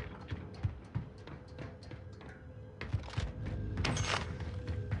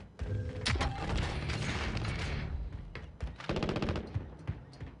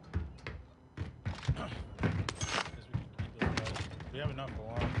 We have enough for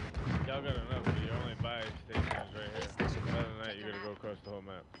one. Y'all got enough, but you only buy stations right here. Other than that, you gotta go across the whole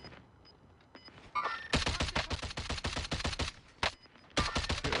map.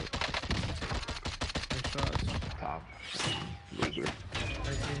 Good shots. Top. Loser.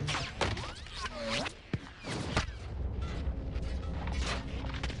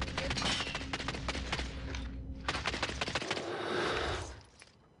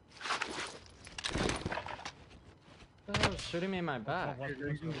 shooting me in my back. One to the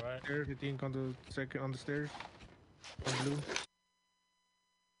right. Stairs, I think on the second on the stairs. On blue.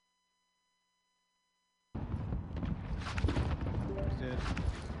 He's dead.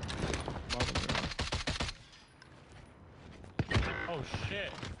 Bottom there. Oh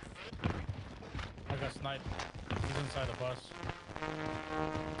shit! I got sniped. He's inside the bus.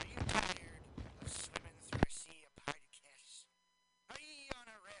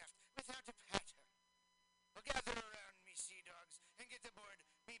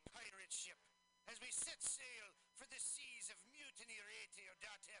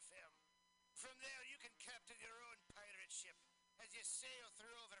 MutinyRadio.fm. From there, you can captain your own pirate ship as you sail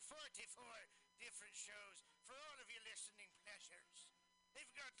through over 44 different shows for all of your listening pleasures. They've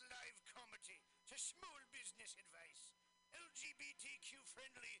got live comedy to small business advice, LGBTQ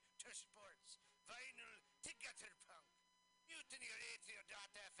friendly to sports, vinyl to gutter punk.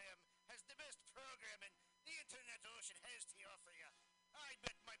 MutinyRadio.fm has the best programming the internet ocean has to offer you. I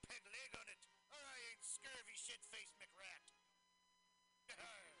bet my peg leg on it, or I ain't scurvy shit-faced McRat.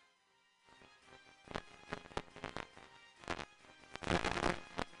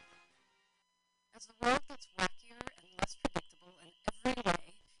 As the world gets wackier and less predictable in every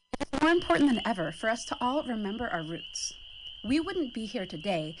way, it is more important than ever for us to all remember our roots. We wouldn't be here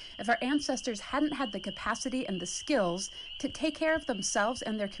today if our ancestors hadn't had the capacity and the skills to take care of themselves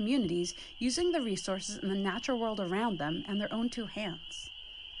and their communities using the resources in the natural world around them and their own two hands.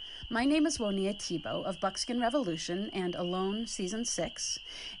 My name is Wonia Thibault of Buckskin Revolution and Alone Season 6,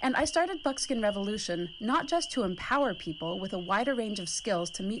 and I started Buckskin Revolution not just to empower people with a wider range of skills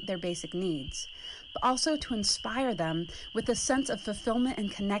to meet their basic needs, but also to inspire them with a sense of fulfillment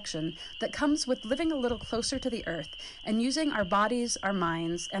and connection that comes with living a little closer to the earth and using our bodies, our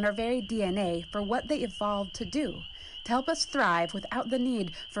minds, and our very DNA for what they evolved to do, to help us thrive without the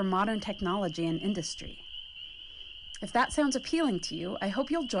need for modern technology and industry. If that sounds appealing to you, I hope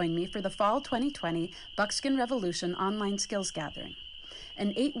you'll join me for the Fall 2020 Buckskin Revolution Online Skills Gathering, an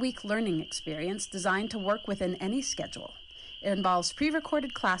 8-week learning experience designed to work within any schedule. It involves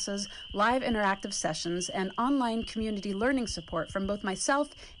pre-recorded classes, live interactive sessions, and online community learning support from both myself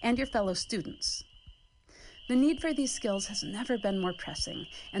and your fellow students. The need for these skills has never been more pressing,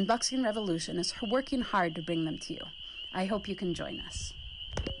 and Buckskin Revolution is working hard to bring them to you. I hope you can join us.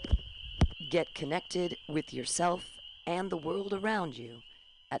 Get connected with yourself and the world around you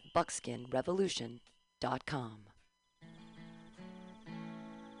at buckskinrevolution.com.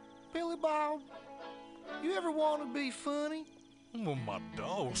 Billy Bob, you ever want to be funny? Well, my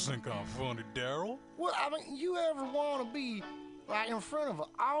dogs think I'm funny, Daryl. Well, I mean, you ever want to be, like, in front of an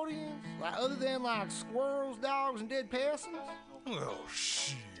audience? Like, other than, like, squirrels, dogs, and dead persons? Oh,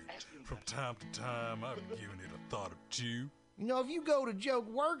 shit. From time to time, I've given it a thought or two. You know, if you go to Joke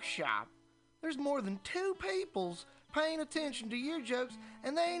Workshop, there's more than 2 peoples paying attention to your jokes,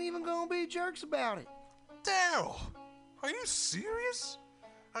 and they ain't even gonna be jerks about it. Daryl, are you serious?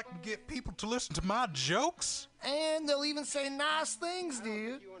 I can get people to listen to my jokes? And they'll even say nice things,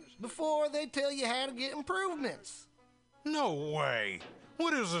 dude, before they tell you how to get improvements. No way.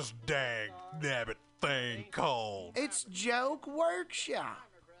 What is this dag-nabbit thing called? It's Joke Workshop.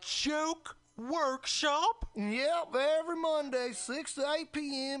 Joke Workshop? Yep, every Monday, 6 to 8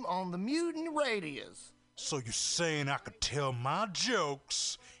 p.m. on the Mutiny Radios. So you're saying I could tell my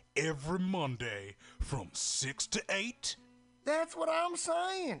jokes every Monday from 6 to 8? That's what I'm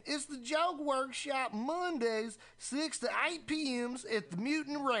saying. It's the Joke Workshop Mondays, 6 to 8 p.m.s at the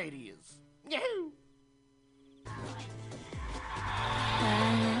Mutiny Radios. Yahoo!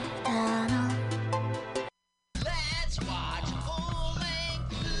 Let's watch a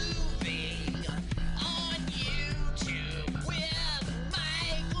full-length movie on YouTube with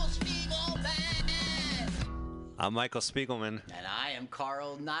Michael Spiegelman. I'm Michael Spiegelman. And I am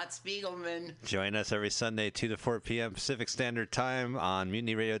Carl Not Spiegelman. Join us every Sunday, 2 to 4 p.m. Pacific Standard Time on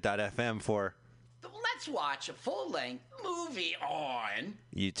MutinyRadio.fm for Let's watch a full-length movie on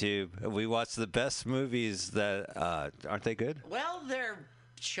YouTube. We watch the best movies that aren't they good? Well, they're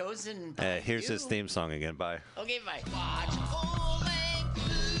chosen by Here's you. his theme song again. Bye. Okay, bye. Watch a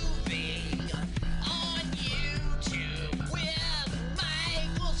full-length movie on YouTube with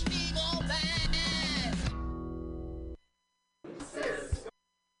Michael Spiegelman.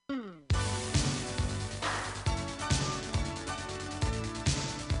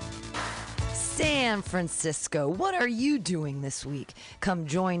 San Francisco, what are you doing this week? Come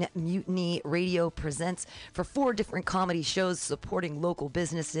join Mutiny Radio Presents for 4 different comedy shows supporting local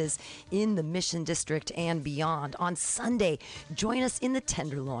businesses in the Mission District and beyond. On Sunday, join us in the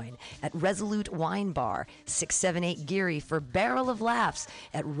Tenderloin at Resolute Wine Bar, 678 Geary for Barrel of Laughs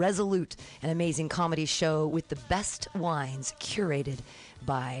at Resolute, an amazing comedy show with the best wines curated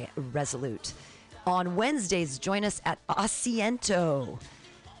by Resolute. On Wednesdays, join us at Asiento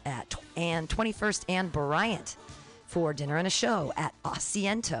at 21st and Bryant for dinner and a show at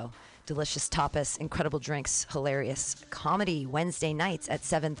Asiento. Delicious tapas, incredible drinks, hilarious comedy Wednesday nights at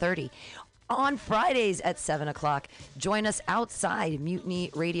 7:30. On Fridays at 7 o'clock, join us outside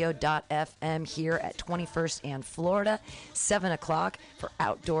MutinyRadio.fm here at 21st and Florida, 7 o'clock for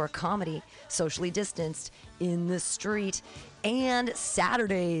outdoor comedy, socially distanced in the street. And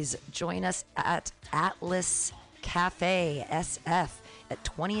Saturdays, join us at Atlas Cafe SF at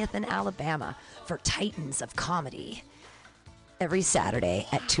 20th and Alabama for Titans of Comedy. Every Saturday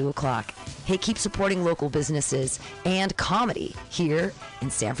at 2 o'clock. Hey, keep supporting local businesses and comedy here in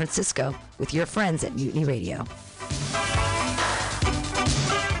San Francisco with your friends at Mutiny Radio.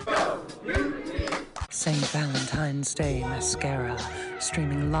 St. Valentine's Day Mascara,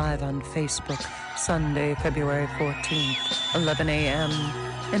 streaming live on Facebook, Sunday, February 14th, 11 a.m.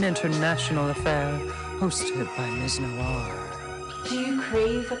 An international affair hosted by Ms. Noir. Do you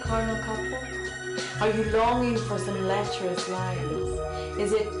crave a carnal couple? Are you longing for some lecherous lines?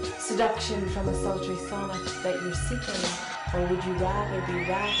 Is it seduction from a sultry sonnet that you're seeking? Or would you rather be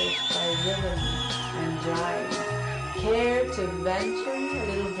ravished by rhythm and rhyme? Care to venture a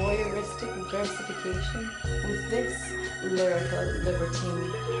little voyeuristic versification with this lyrical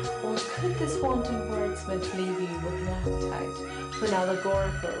libertine? Or could this wanton wordsmith leave you with an appetite for an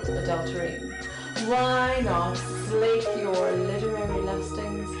allegorical adulterine? Why not slake your literary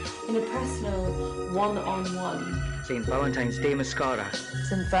lustings in a personal one-on-one? St. Valentine's Day Mascara.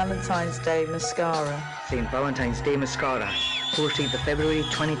 St. Valentine's Day Mascara. St. Valentine's Day Mascara. 14th of February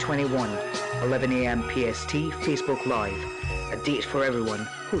 2021, 11 a.m. PST, Facebook Live. A date for everyone,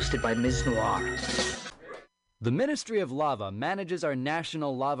 hosted by Ms. Noir. The Ministry of Lava manages our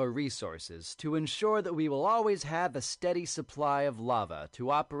national lava resources to ensure that we will always have a steady supply of lava to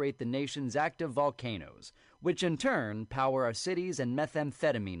operate the nation's active volcanoes, which in turn power our cities and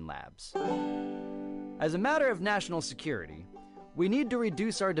methamphetamine labs. As a matter of national security, we need to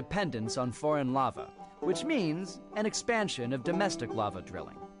reduce our dependence on foreign lava, which means an expansion of domestic lava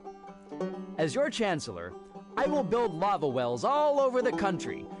drilling. As your chancellor, I will build lava wells all over the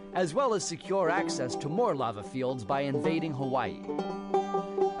country, as well as secure access to more lava fields by invading Hawaii.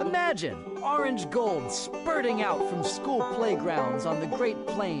 Imagine orange gold spurting out from school playgrounds on the Great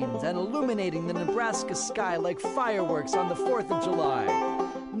Plains and illuminating the Nebraska sky like fireworks on the 4th of July.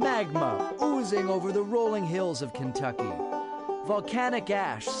 Magma oozing over the rolling hills of Kentucky. Volcanic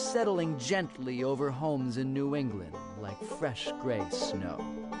ash settling gently over homes in New England like fresh gray snow.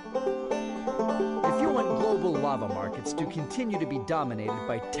 If you want global lava markets to continue to be dominated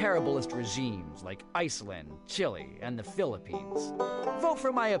by terriblest regimes like Iceland, Chile, and the Philippines, vote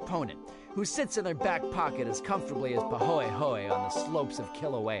for my opponent, who sits in their back pocket as comfortably as Pahoehoe on the slopes of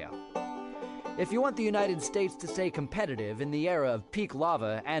Kilauea. If you want the United States to stay competitive in the era of peak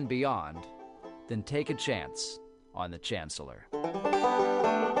lava and beyond, then take a chance on the Chancellor.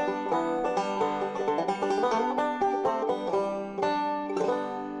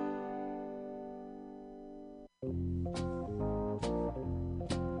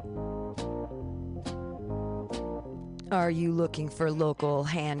 Are you looking for local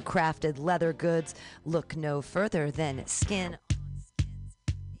handcrafted leather goods? Look no further than Skin